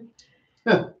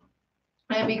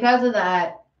 And because of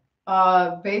that,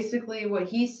 basically what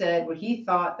he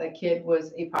thought that Kid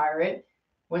was a pirate,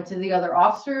 went to the other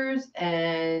officers,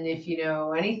 and if you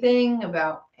know anything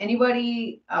about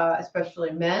anybody,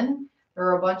 especially men, there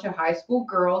are a bunch of high school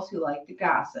girls who like to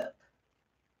gossip.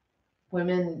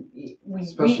 women,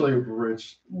 especially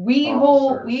rich. We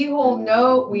hold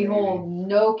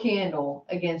no candle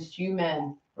against you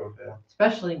men. Okay.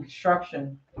 Especially in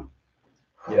construction.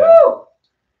 Yeah. Woo!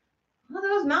 How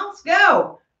those mouths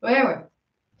go? But anyway,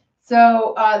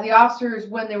 so the officers,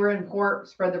 when they were in port,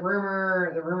 spread the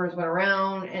rumor. The rumors went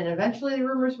around, and eventually the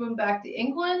rumors went back to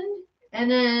England. And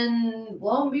then,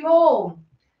 lo and behold,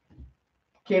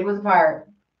 kid was a pirate.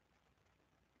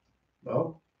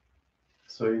 Well,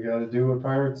 so you got to do what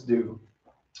pirates do.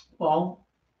 Well,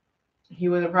 he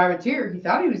was a privateer. He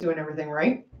thought he was doing everything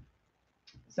right.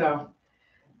 So,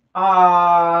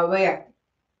 but yeah,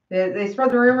 they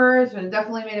spread the rumors, and it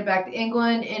definitely made it back to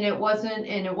England. And it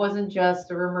wasn't just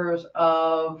the rumors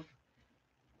of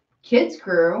Kid's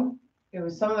crew. It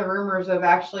was some of the rumors of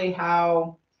actually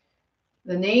how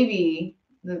the Navy,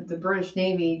 the British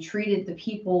Navy, treated the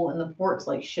people in the ports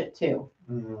like shit too.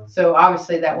 Mm-hmm. So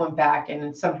obviously that went back, and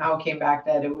it somehow came back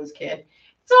that it was Kid.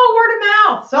 It's all word of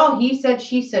mouth. It's all he said,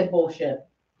 she said bullshit.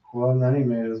 Well, and then he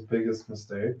made his biggest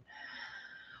mistake.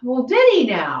 Well, did he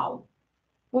now?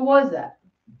 What was that?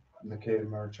 The Kid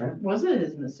Merchant. Wasn't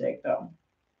his mistake though?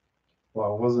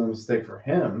 Well, it wasn't a mistake for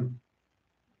him.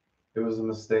 It was a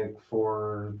mistake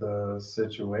for the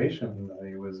situation that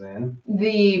he was in.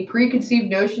 The preconceived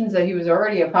notions that he was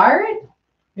already a pirate?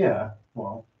 Yeah,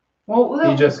 well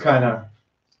he just kind of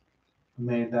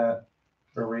made that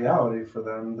a reality for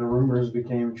them. The rumors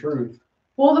became truth.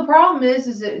 Well, the problem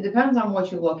is it depends on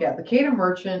what you look at. The Kid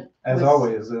Merchant, as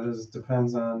always,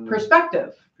 depends on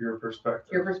perspective. Your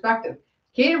perspective. Your perspective.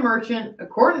 Kid Merchant,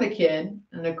 according to Kid,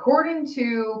 and according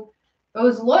to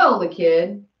those loyal to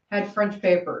Kid, had French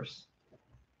papers.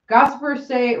 Gossipers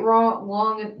say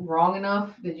wrong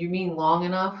enough. Did you mean long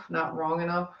enough, not wrong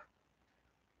enough?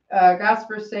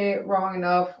 Gossipers say it wrong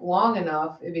enough, long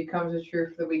enough, it becomes a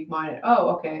truth for the weak-minded.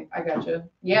 Oh, okay, I gotcha.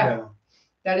 Yeah,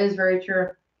 that is very true.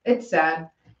 It's sad.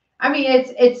 I mean,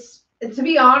 it's to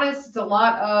be honest, it's a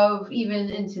lot of, even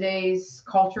in today's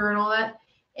culture and all that.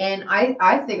 And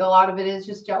I think a lot of it is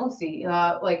just jealousy.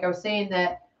 Like I was saying,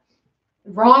 that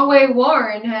Wrong Way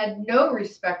Warren had no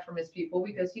respect from his people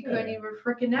because he couldn't even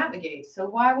freaking navigate. So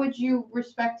why would you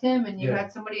respect him? And you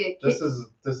had somebody that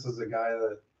this is a guy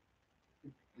that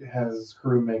has his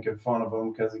crew making fun of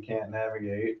him because he can't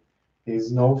navigate.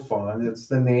 He's no fun. It's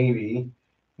the Navy,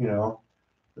 you know.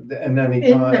 And then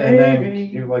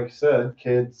like you said,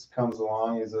 Kids comes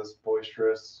along. He's this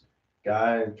boisterous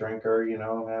guy, drinker, you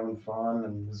know, having fun,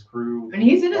 and his crew. And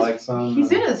he's in his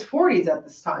 40s at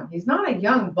this time. He's not a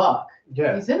young buck.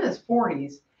 Yeah, he's in his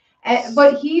 40s,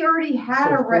 but he already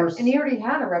had a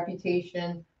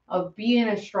reputation of being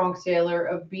a strong sailor,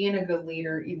 of being a good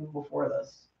leader, even before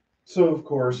this. So of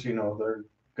course, you know, they're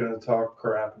gonna talk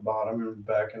crap about him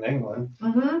back in England.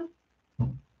 Mm-hmm.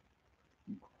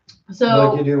 So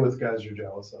like you do with guys you're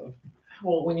jealous of.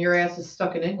 Well, when your ass is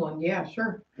stuck in England, yeah,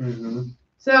 sure. Mm-hmm.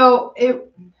 So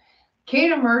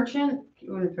Kid Merchant.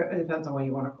 It depends on what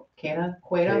you want to call it.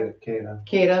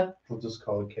 Queda. We'll just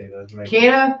call it Queda.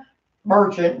 Queda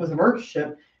Merchant was a merchant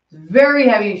ship. Very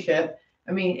heavy ship.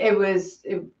 I mean, it was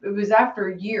after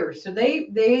years. So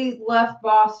they left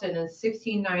Boston in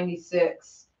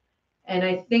 1696, and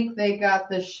I think they got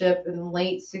the ship in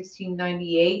late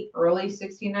 1698, early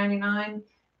 1699.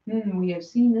 We have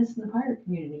seen this in the pirate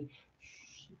community.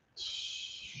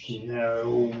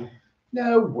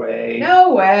 No way.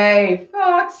 No way.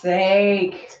 Fuck's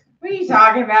sake. What are you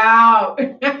talking about?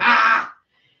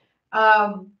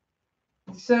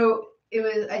 So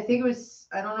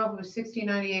I don't know if it was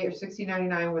 1698 or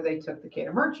 1699 where they took the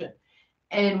Kid Merchant.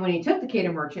 And when he took the Kid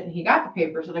Merchant, he got the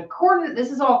papers. And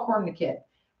this is all according to Kid.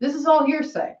 This is all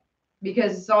hearsay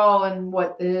because it's all in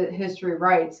what the history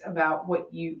writes about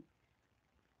what you.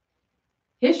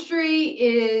 History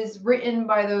is written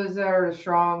by those that are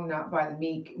strong, not by the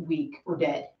meek, weak, or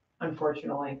dead,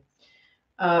 unfortunately.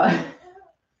 I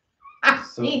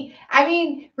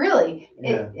mean, really,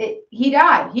 yeah. He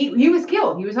died. He was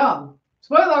killed. He was hung.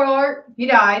 Spoiler alert, he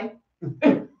died.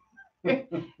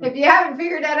 If you haven't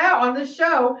figured that out on this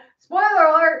show, spoiler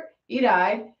alert, he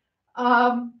died.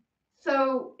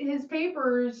 So his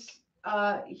papers,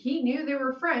 he knew they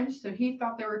were French, so he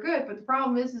thought they were good. But the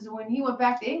problem is when he went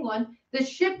back to England, the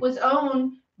ship was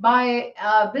owned by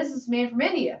a businessman from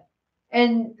India.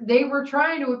 And they were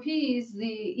trying to appease the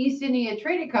East India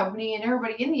Trading Company and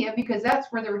everybody in India because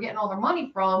that's where they were getting all their money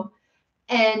from.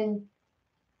 And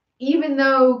even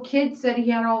though Kid said he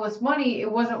had all this money,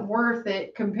 it wasn't worth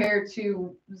it compared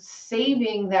to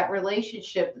saving that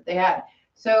relationship that they had.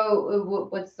 So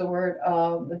what's the word?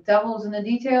 The devil's in the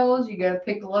details. You got to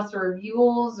pick the lesser of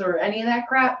evils or any of that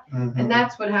crap. And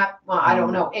that's what happened. Well, I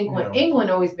don't know. England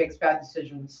always makes bad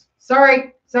decisions.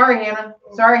 Sorry, Hannah.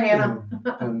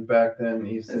 And back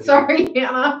then, Sorry,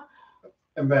 Hannah.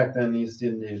 And back then, East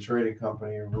India Trading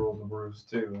Company ruled the roost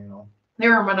too. You know. They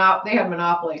had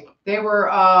monopoly. They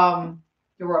were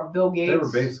Bill Gates. They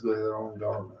were basically their own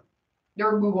government. They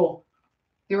were Google.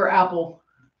 They were Apple.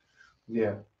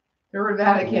 Yeah. They were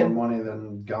Vatican. More money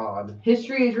than God.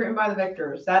 History is written by the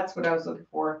victors. That's what I was looking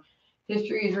for.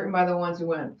 History is written by the ones who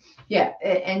win. Yeah,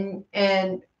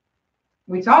 and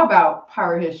we talk about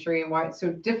pirate history and why it's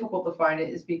so difficult to find it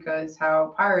is because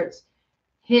how pirates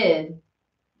hid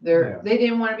they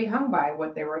didn't want to be hung by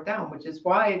what they wrote down, which is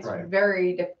why it's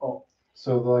very difficult.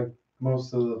 So like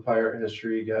most of the pirate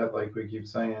history you get, like we keep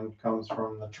saying, comes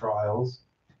from the trials,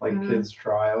 like kids'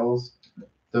 trials.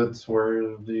 That's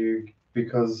where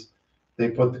because they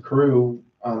put the crew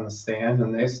on the stand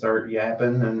and they start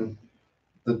yapping and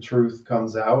the truth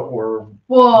comes out, or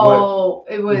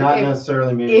it was not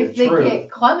necessarily maybe if the truth. They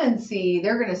get clemency,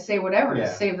 they're going to say whatever to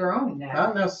save their own neck.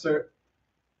 Not necessarily.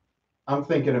 I'm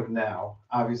thinking of now.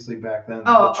 Obviously, back then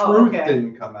the truth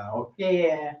didn't come out.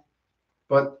 Yeah.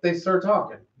 But they start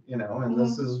talking, you know, and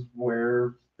this is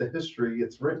where the history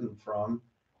gets written from,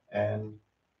 and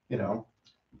you know,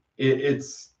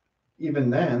 it's even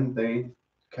then they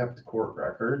kept the court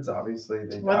records. Obviously,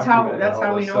 that's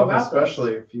how we know about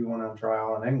especially if you went on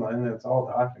trial in England. It's all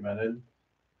documented.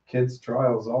 Kids'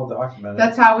 trials all documented.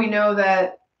 That's how we know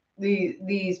that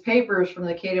these papers from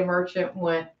the Cato Merchant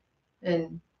went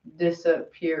and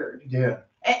disappeared. Yeah.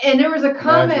 And there was a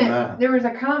comment. There was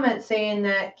a comment saying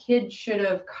that kids should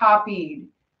have copied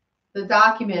the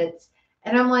documents,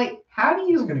 and I'm like, how do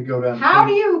you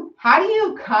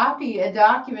copy a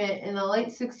document in the late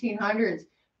 1600s?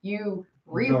 You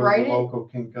rewrite it. Local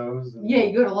Kinko's.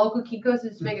 You go to local Kinko's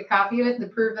and just make a copy of it to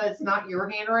prove that it's not your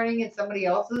handwriting; it's somebody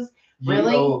else's.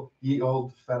 Really? Ye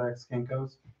old FedEx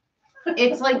Kinko's.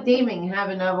 It's like Damon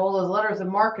having all those letters of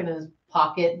mark in his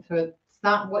pocket, so it's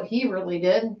not what he really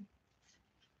did.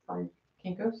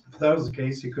 Kinko's. If that was the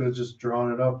case, he could have just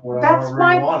drawn it up. That's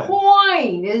my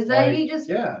point. Is that he just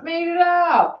made it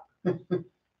up?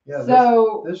 Yeah.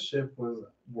 So this ship was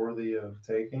worthy of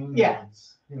taking. Yeah.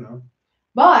 You know.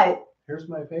 But here's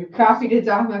my paper. Copied a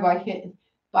document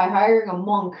by hiring a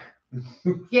monk.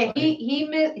 Yeah, he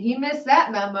missed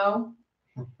that memo.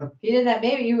 If he did that,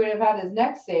 maybe he would have had his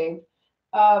neck saved.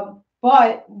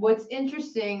 But what's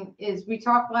interesting is we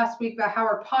talked last week about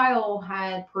Howard Pyle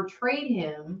had portrayed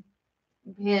him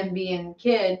being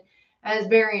Kidd, as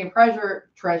burying treasure.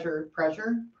 I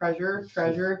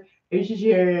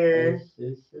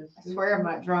swear I'm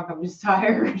not drunk. I'm just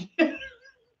tired.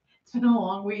 It's been a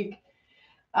long week.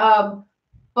 But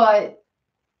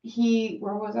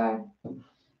where was I?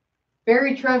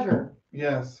 Buried treasure.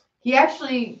 Yes. He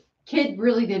actually, Kidd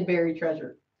really did bury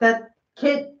treasure. That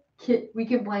Kidd, we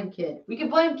can blame Kidd.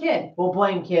 We'll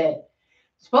blame Kidd.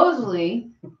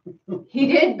 Supposedly, he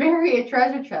did bury a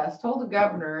treasure chest, told the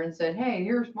governor and said, hey,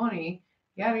 here's money,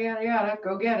 yada, yada, yada,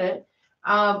 go get it.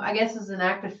 I guess as an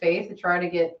act of faith to try to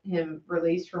get him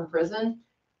released from prison.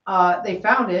 They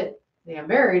found it, they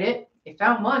unburied it, they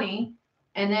found money.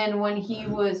 And then when he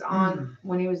was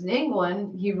in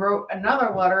England, he wrote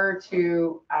another letter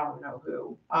to, I don't know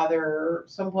who, either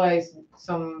some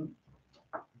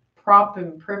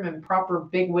prim and proper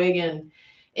bigwig in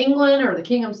England or the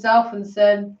king himself, and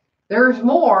said, there's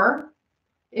more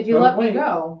if you let me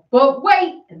go. But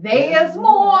wait, there's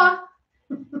more.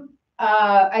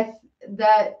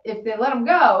 That if they let him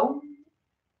go.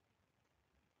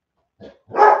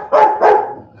 I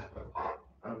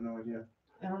have no idea.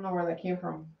 I don't know where that came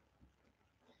from.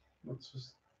 Let's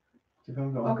just keep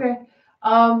on going. Okay.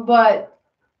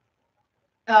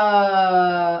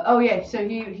 So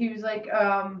he was like,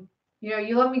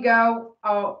 you let me go,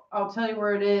 I'll tell you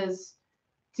where it is.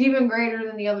 It's even greater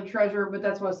than the other treasure, but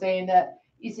that's what I was saying, that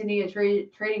East India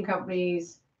Trading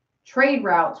Company's trade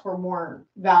routes were more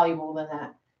valuable than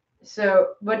that.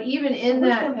 So, but even in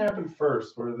that, what happened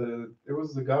first, where it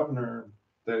was the governor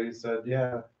that he said,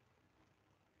 yeah.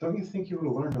 Don't you think he would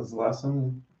have learned his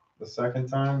lesson the second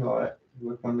time, like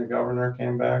when the governor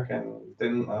came back and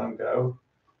didn't let him go,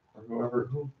 or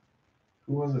who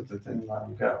was it that didn't let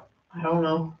him go? I don't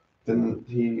know. Didn't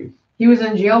he? He was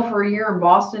in jail for a year in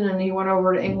Boston, and he went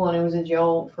over to England and was in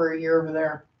jail for a year over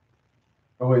there.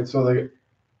 Oh wait, so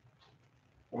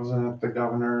wasn't it the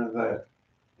governor that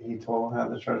he told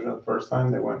had the treasure the first time?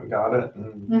 They went and got it,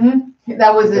 and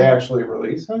that was they actually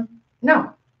released him?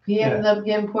 No, he ended up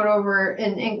getting put over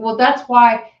in England. Well, that's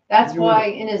why That's why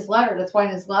in his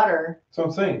letter. So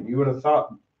I'm saying, you would have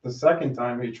thought the second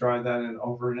time he tried that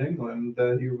over in England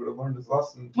that he would have learned his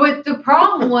lesson. But the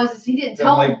problem was is he didn't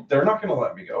tell him. They're not going to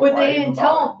let me go. But they didn't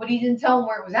tell him. But he didn't tell him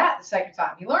where it was at the second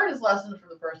time. He learned his lesson for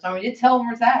the first time. He did tell him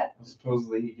where it's at.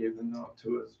 Supposedly he gave the note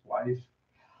to his wife.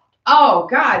 Oh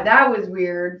God, that was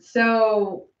weird.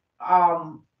 So,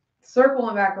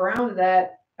 circling back around to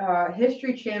that,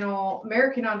 History Channel,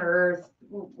 American on Earth.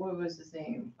 What was his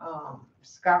name?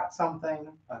 Scott something.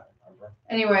 I don't remember.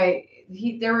 Anyway,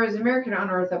 there was American on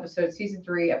Earth episode, season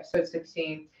 3, episode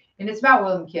 16, and it's about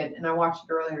William Kidd. And I watched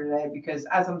it earlier today because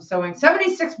as I'm sewing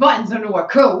 76 buttons into a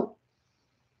coat.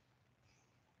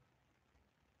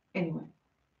 Anyway.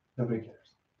 Nobody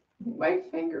cares. My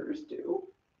fingers do.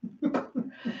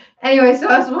 Anyway, so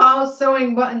as while I was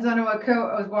sewing buttons onto a coat,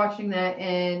 I was watching that,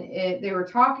 and they were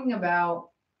talking about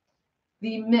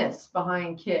the myths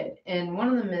behind Kidd. And one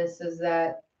of the myths is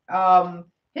that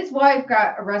his wife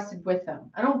got arrested with him.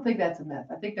 I don't think that's a myth.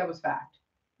 I think that was fact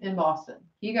in Boston.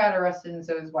 He got arrested, and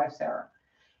so his wife, Sarah.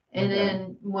 And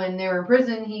then when they were in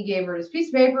prison, he gave her this piece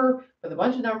of paper with a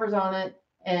bunch of numbers on it,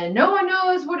 and no one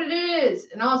knows what it is.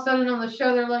 And all of a sudden on the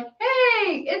show, they're like,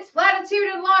 hey, it's latitude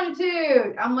and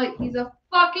longitude. I'm like, he's a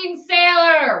fucking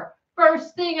sailor.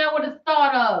 First thing I would have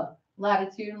thought of,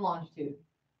 latitude and longitude.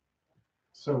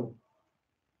 So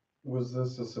was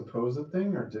this a supposed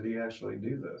thing, or did he actually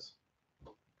do this?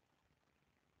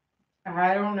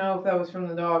 I don't know if that was from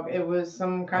the dog. It was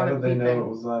some kind of. How did they know it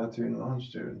was latitude and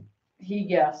longitude? He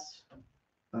guessed.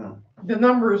 Oh. The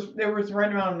numbers, there was the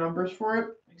right amount of numbers for it.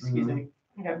 Excuse me.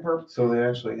 I got burped. So they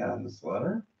actually had this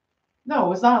letter? No, it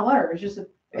was not a letter. It was just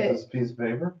this piece of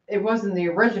paper? It wasn't the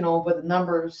original, but the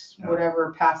numbers,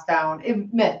 whatever, passed down.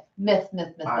 Myth.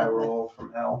 I roll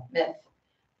from hell. Myth.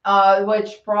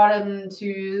 Which brought him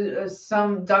to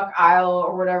some Duck Isle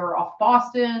or whatever off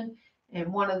Boston.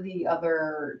 And one of the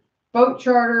other boat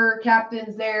charter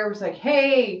captains there was like,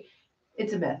 hey,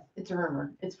 it's a myth. It's a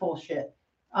rumor. It's full of shit.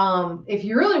 If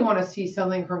you really want to see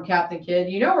something from Captain Kidd,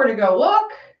 you know where to go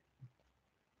look.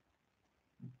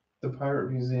 The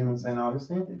Pirate Museum in St.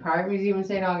 Augustine? The Pirate Museum in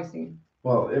St. Augustine.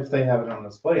 Well, if they have it on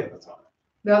display at the time.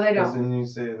 No, they don't. Didn't you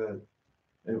say that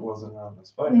it wasn't on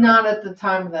display? Not at the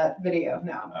time of that video,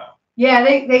 no. Oh. Yeah,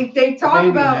 they talked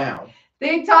about now.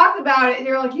 They talked about it, and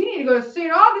they're like, you need to go to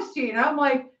St. Augustine. And I'm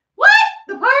like, what?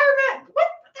 The Pirate? What?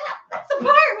 That's the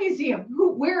Pirate Museum.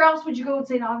 Where else would you go in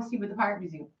St. Augustine but the Pirate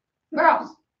Museum? Where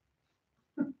else?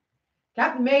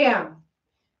 Captain Mayhem.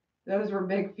 Those were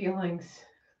big feelings.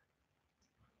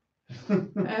 I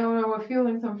don't know what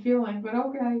feelings I'm feeling, but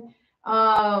okay.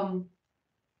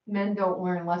 Men don't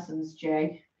learn lessons,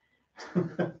 Jay.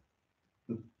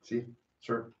 See,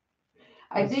 sure.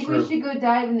 I think we should go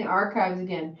dive in the archives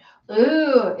again.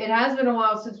 Ooh, it has been a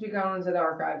while since we gone into the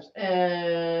archives,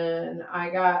 and I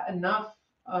got enough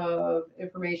of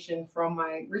information from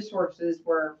my resources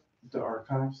where the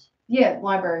archives. Yeah,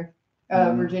 library,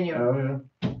 Virginia. Oh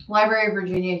yeah. Library of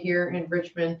Virginia here in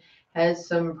Richmond has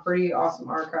some pretty awesome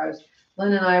archives.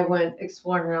 Lynn and I went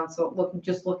exploring around, so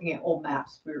looking at old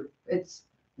maps.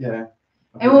 Yeah.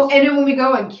 And then when we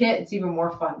go in Kit, it's even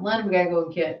more fun. Lynn, we gotta go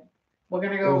in Kit. We're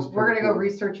gonna go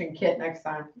research in Kit next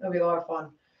time. That'll be a lot of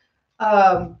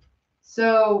fun.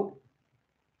 So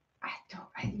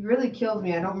it really kills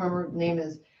me. I don't remember what the name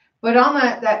is, but on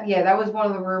that was one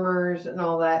of the rumors and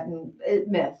all that, and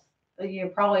myth.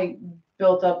 Probably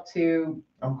built up to.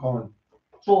 I'm calling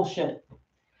bullshit.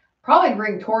 Probably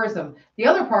bring tourism. The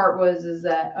other part is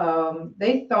that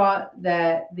they thought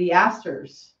that the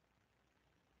Astors.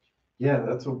 Yeah,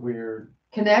 that's a weird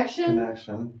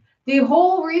connection. The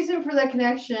whole reason for that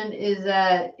connection is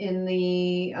that in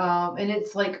the and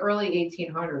it's like early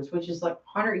 1800s, which is like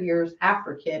 100 years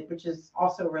after Kidd, which is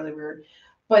also really weird.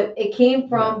 But it came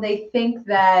from they think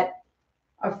that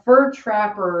a fur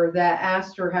trapper that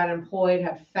Astor had employed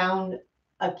had found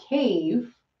a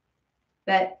cave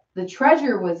that the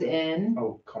treasure was in.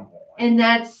 Oh, come on. And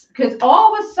that's because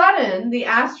all of a sudden the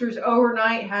Astors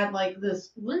overnight had like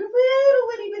this little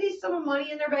itty bitty sum of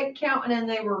money in their bank account, and then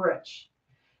they were rich.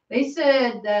 They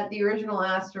said that the original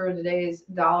Astor in today's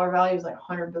dollar value was like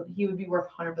 $100 billion. He would be worth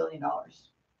 $100 billion.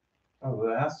 Oh,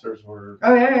 the Astors were.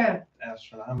 Oh yeah.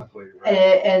 Astronomically right.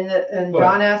 And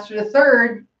John Astor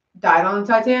III died on the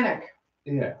Titanic.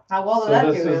 Yeah. How well did that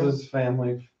do? So this is his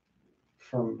family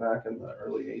from back in the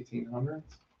early 1800s.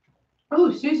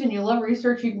 Oh, Susan, you love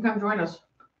research. You can come join us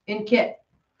in Kit.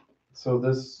 So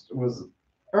this was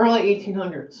early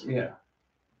 1800s. Yeah.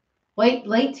 Late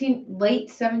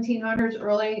 1700s,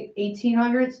 early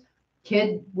 1800s.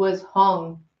 Kidd was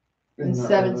hung in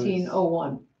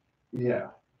 1701. Yeah.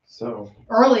 So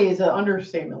early is an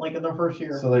understatement, like in the first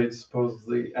year. So they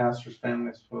supposedly, Astor's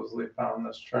family supposedly found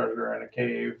this treasure in a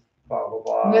cave, blah, blah,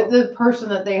 blah. The person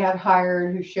that they had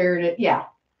hired who shared it, yeah.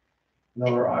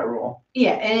 Another eye roll.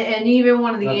 Yeah, and even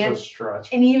one of the That's a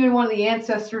stretch. And even one of the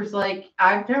ancestors, like,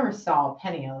 I've never saw a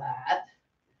penny of that.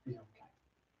 Yeah.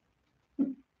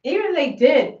 Even if they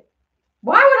did,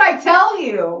 why would I tell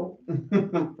you?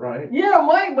 Right. Yeah,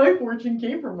 my fortune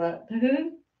came from that.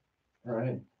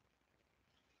 Right.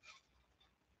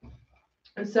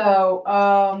 So,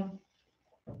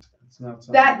 it's not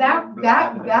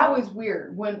that was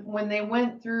weird when they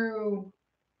went through.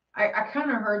 I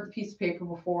kind of heard the piece of paper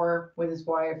before with his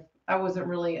wife. That wasn't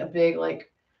really a big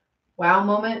like wow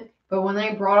moment, but when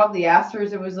they brought up the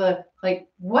Astors, it was a like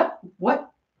what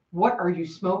are you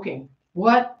smoking?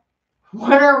 What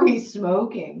are we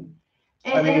smoking?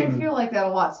 And I feel like that a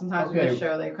lot sometimes with the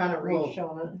show. They kind of reach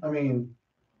on it. I mean,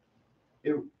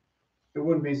 it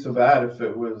wouldn't be so bad if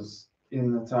it was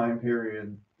in the time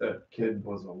period that kid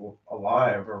was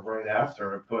alive or right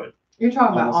after it, but you're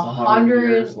talking about 100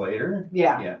 years later.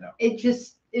 Yeah. No.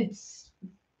 It's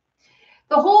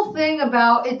the whole thing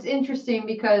about it's interesting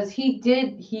because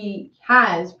he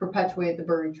has perpetuated the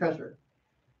buried treasure,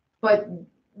 but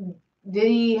did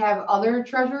he have other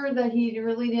treasure that he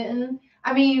really didn't?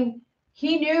 I mean,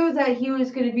 he knew that he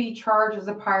was going to be charged as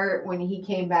a pirate when he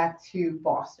came back to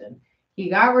Boston. He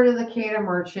got rid of the Cana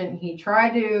merchant. He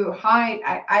tried to hide.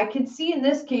 I could see in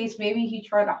this case, maybe he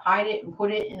tried to hide it and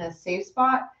put it in a safe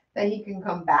spot that he can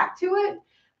come back to it.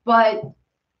 But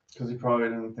because he probably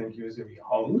didn't think he was going to be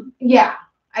hung. Yeah.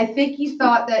 I think he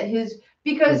thought that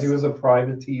because he was a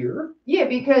privateer. Yeah,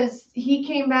 because he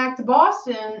came back to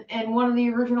Boston and one of the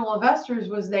original investors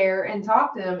was there and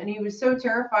talked to him, and he was so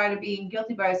terrified of being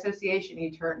guilty by association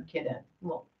he turned kid in.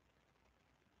 Well,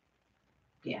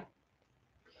 yeah.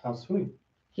 How sweet.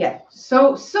 Yeah.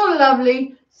 So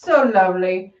lovely. So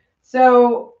lovely.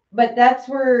 So, but that's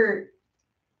where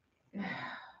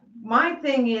my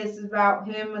thing is about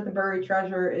him with the buried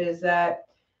treasure is that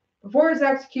before his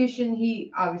execution,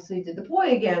 he obviously did the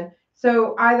ploy again.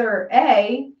 So either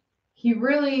A, he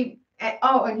really,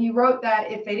 and he wrote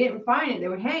that if they didn't find it, they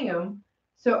would hang him.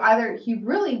 So either he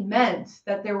really meant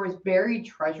that there was buried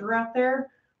treasure out there,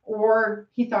 or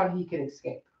he thought he could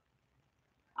escape.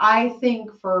 I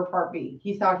think for part B,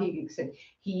 he thought he could escape.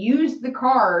 He used the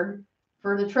card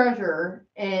for the treasure,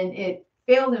 and it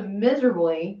failed him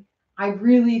miserably. I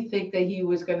really think that he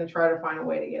was going to try to find a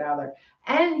way to get out of there.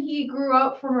 And he grew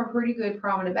up from a pretty good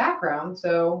prominent background.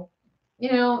 So,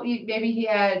 maybe he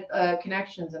had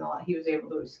connections and a lot. He was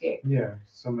able to escape. Yeah,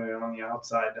 somebody on the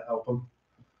outside to help him.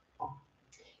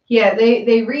 Yeah,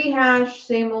 they rehash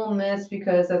same old mess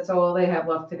because that's all they have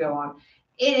left to go on.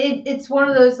 It's one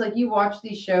of those, like, you watch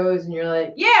these shows and you're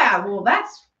like, yeah, well,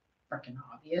 that's freaking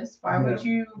obvious. Why would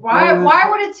you? Why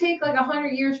would it take like 100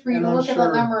 years for you to look at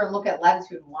the number and look at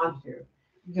latitude and longitude?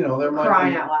 There might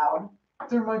crying out loud.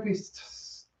 There might be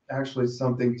actually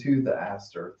something to the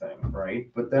Astor thing, right?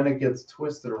 But then it gets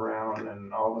twisted around,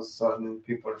 and all of a sudden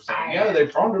people are saying, "Yeah, they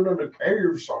found it in a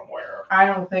cave somewhere." I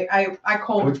don't think I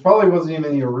call, which probably wasn't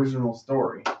even the original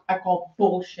story. I call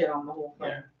bullshit on the whole thing.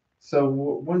 Yeah. So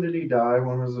when did he die?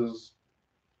 When was his?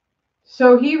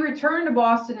 So he returned to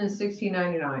Boston in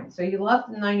 1699. So he left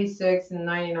in 96 and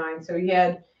 99. So he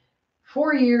had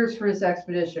 4 years for his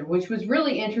expedition, which was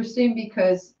really interesting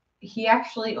because he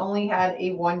actually only had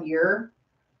a 1 year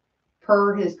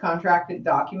per his contracted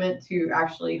document to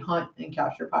actually hunt and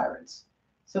capture pirates.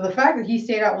 So the fact that he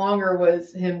stayed out longer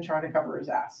was him trying to cover his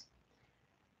ass.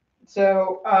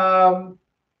 So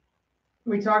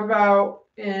we talked about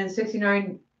in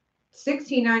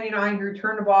 1699, he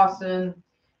returned to Boston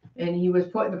and he was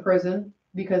put into prison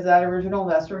because that original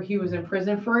investor. He was in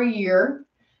prison for a year,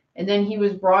 and then he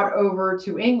was brought over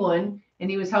to England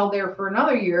and he was held there for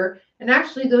another year. And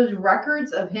actually those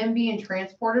records of him being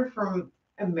transported from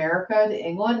America to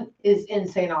England is in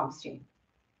St. Augustine.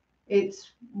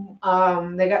 It's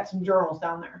they got some journals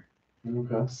down there.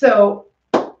 Okay. So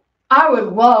I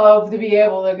would love to be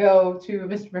able to go to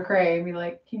Mr. McRae and be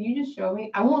like, can you just show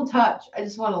me? I won't touch. I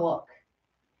just want to look.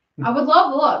 I would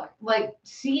love to look. Like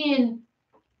seeing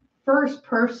first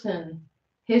person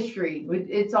history.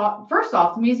 It's all, first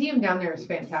off, the museum down there is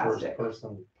fantastic. First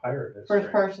person pirate history.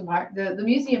 First person pirate. The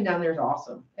museum down there is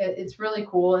awesome. It's really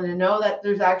cool. And to know that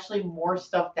there's actually more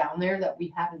stuff down there that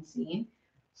we haven't seen.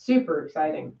 Super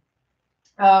exciting.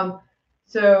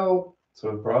 So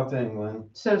it brought to England.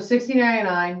 So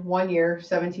 1699, 1 year,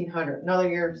 1700, another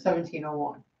year,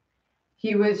 1701.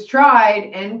 He was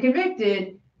tried and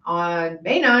convicted on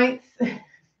May 9th,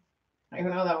 I don't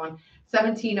know that one.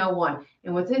 1701.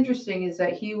 And what's interesting is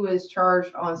that he was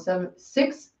charged on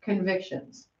 6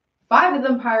 convictions. 5 of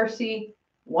them piracy,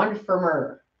 1 for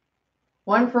murder.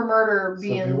 1 for murder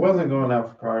being. So if he wasn't going out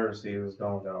for piracy, he was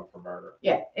going out for murder.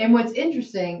 Yeah. And what's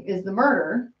interesting is the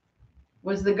murder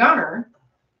was the gunner.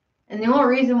 And the only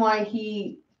reason why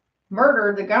he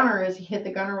murdered the gunner is he hit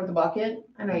the gunner with a bucket.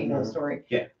 I know you know the story.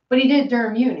 Yeah. But he did it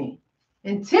during mutiny.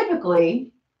 And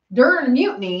typically, during a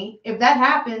mutiny, if that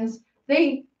happens,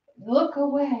 they look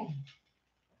away.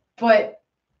 But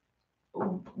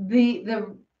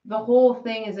the whole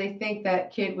thing is they think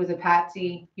that kid was a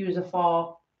patsy. He was just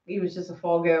a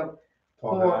fall goat.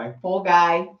 Full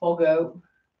goat.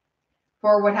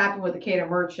 For what happened with the Quedagh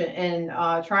Merchant and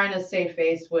trying to save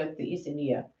face with the East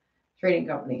India Trading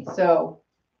Company. So,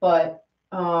 but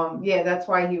yeah, that's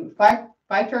why he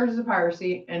 5 charges of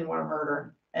piracy and 1 of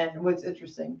murder. And what's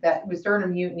interesting, that was during a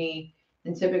mutiny,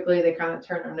 and typically they kind of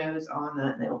turn their nose on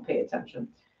that and they don't pay attention.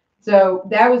 So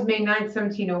that was May 9th,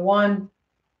 1701.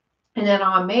 And then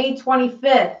on May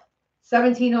 25th,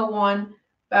 1701,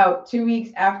 about 2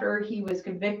 weeks after he was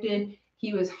convicted,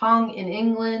 he was hung in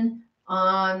England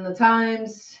on the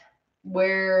Thames,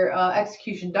 where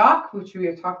execution dock, which we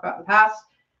have talked about in the past,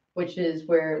 which is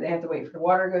where they have to wait for the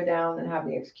water to go down and have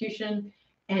the execution.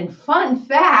 And fun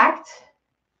fact,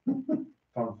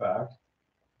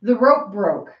 the rope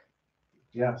broke.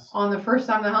 Yes. On the first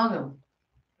time they hung him.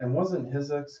 And wasn't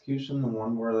his execution the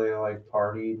one where they like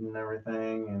partied and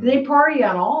everything? And... They party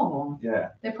on all of them. Yeah.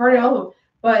 They party all of them.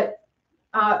 But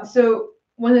so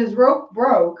when his rope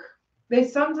broke, they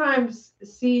sometimes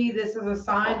see this as a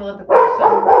sign to let the person.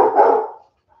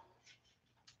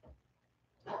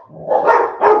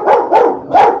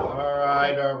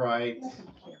 All right.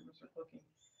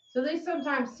 So they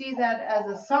sometimes see that as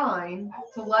a sign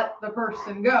to let the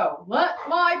person go. Let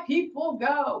my people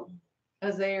go,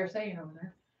 as they are saying over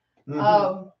there.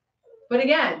 Mm-hmm. But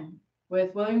again,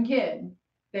 with William Kidd,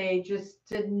 they just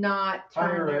did not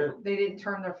turn. They didn't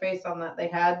turn their face on that. They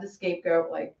had the scapegoat,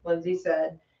 like Lindsay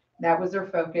said. That was their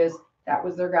focus. That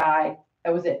was their guy.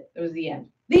 That was it. It was the end.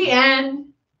 The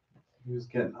end. He was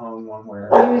getting hung one way or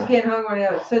the other. He was getting hung one way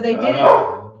or the other. So they did it.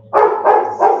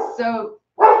 So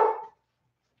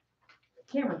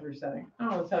cameras resetting. I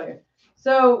don't know what to tell you.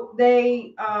 So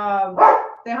they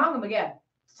hung him again.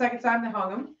 Second time they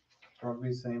hung him.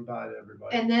 Probably saying bye to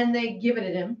everybody. And then they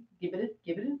gibbeted him. Gibbeted.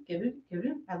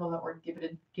 I love that word.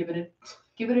 Gibbeted.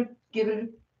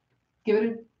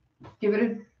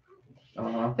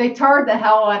 Uh-huh. They tarred the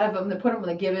hell out of him. They put him in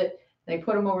a gibbet. They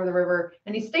put him over the river,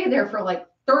 and he stayed there for like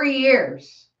 3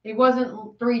 years. It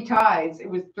wasn't 3 tides. It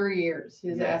was 3 years.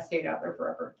 His ass stayed out there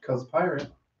forever. Because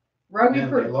pirate.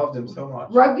 They loved him so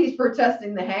much. Rugby's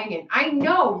protesting the hanging. I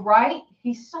know, right?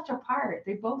 He's such a pirate.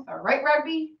 They both are. Right,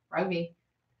 Rugby? Rugby.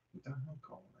 Oh,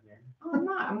 I'm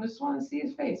not. I'm just wanting to see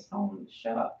his face. Oh,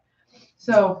 shut up.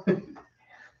 So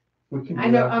I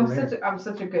know I'm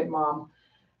such a good mom.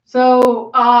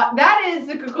 So that is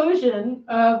the conclusion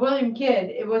of William Kidd.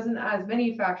 It wasn't as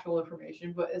many factual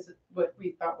information, but is what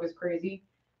we thought was crazy.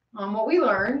 What we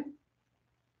learned.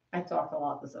 I talked a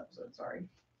lot this episode. Sorry.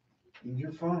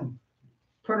 You're fine.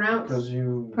 Pronounce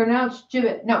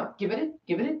gibbet. No, gibbet.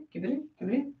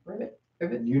 Ribbit.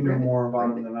 You know more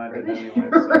about him than I did anyway.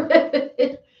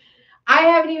 So. I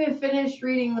haven't even finished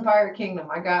reading The Pirate Kingdom.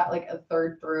 I got like a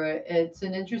third through it. It's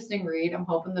an interesting read. I'm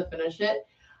hoping to finish it.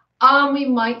 We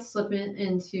might slip it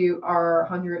into our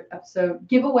 100th episode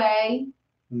giveaway.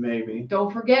 Maybe.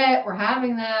 Don't forget, we're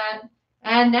having that.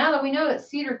 And now that we know that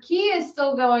Cedar Key is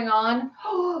still going on,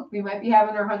 we might be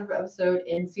having our 100th episode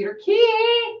in Cedar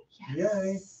Key. Yes.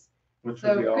 Yay. Which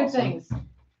so would be awesome. Good things.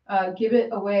 Give it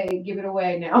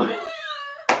away now.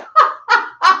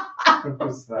 What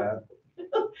was that?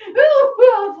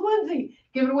 Well, it's Lindsay.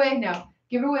 Give it away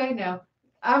now.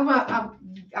 I'm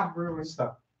ruined.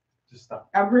 Stop. Just stop.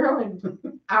 I'm ruined.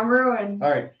 All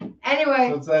right.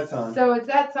 Anyway. So it's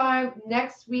that time.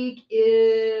 Next week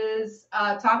is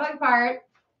Talk Like a Pirate.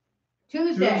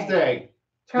 Tuesday.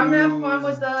 Come have fun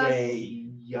with us.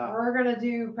 Yeah. We're going to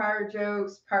do pirate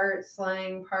jokes, pirate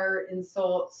slang, pirate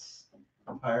insults.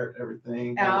 Pirate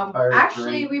everything.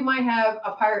 Actually, we might have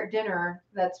a pirate dinner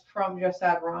that's from Just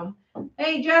Add Rum.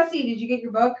 Hey, Jesse, did you get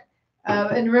your book?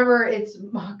 And remember, it's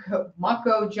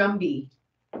Mako Jumbi.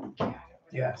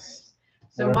 Yes.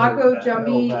 So Mako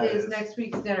Jumbi is next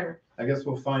week's dinner. I guess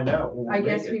we'll find out. I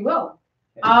guess we will.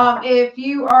 If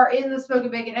you are in the Smoke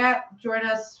and Bacon app, join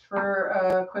us for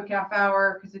a quick half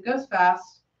hour because it goes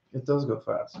fast. It does go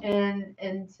fast. And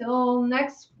until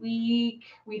next week,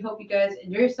 we hope you guys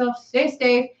enjoy yourself. Stay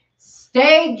safe.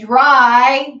 Stay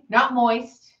dry. Not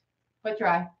moist, but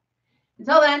dry.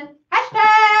 Until then,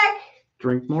 Hashtag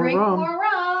drink more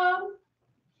rum.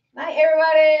 Night,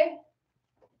 everybody.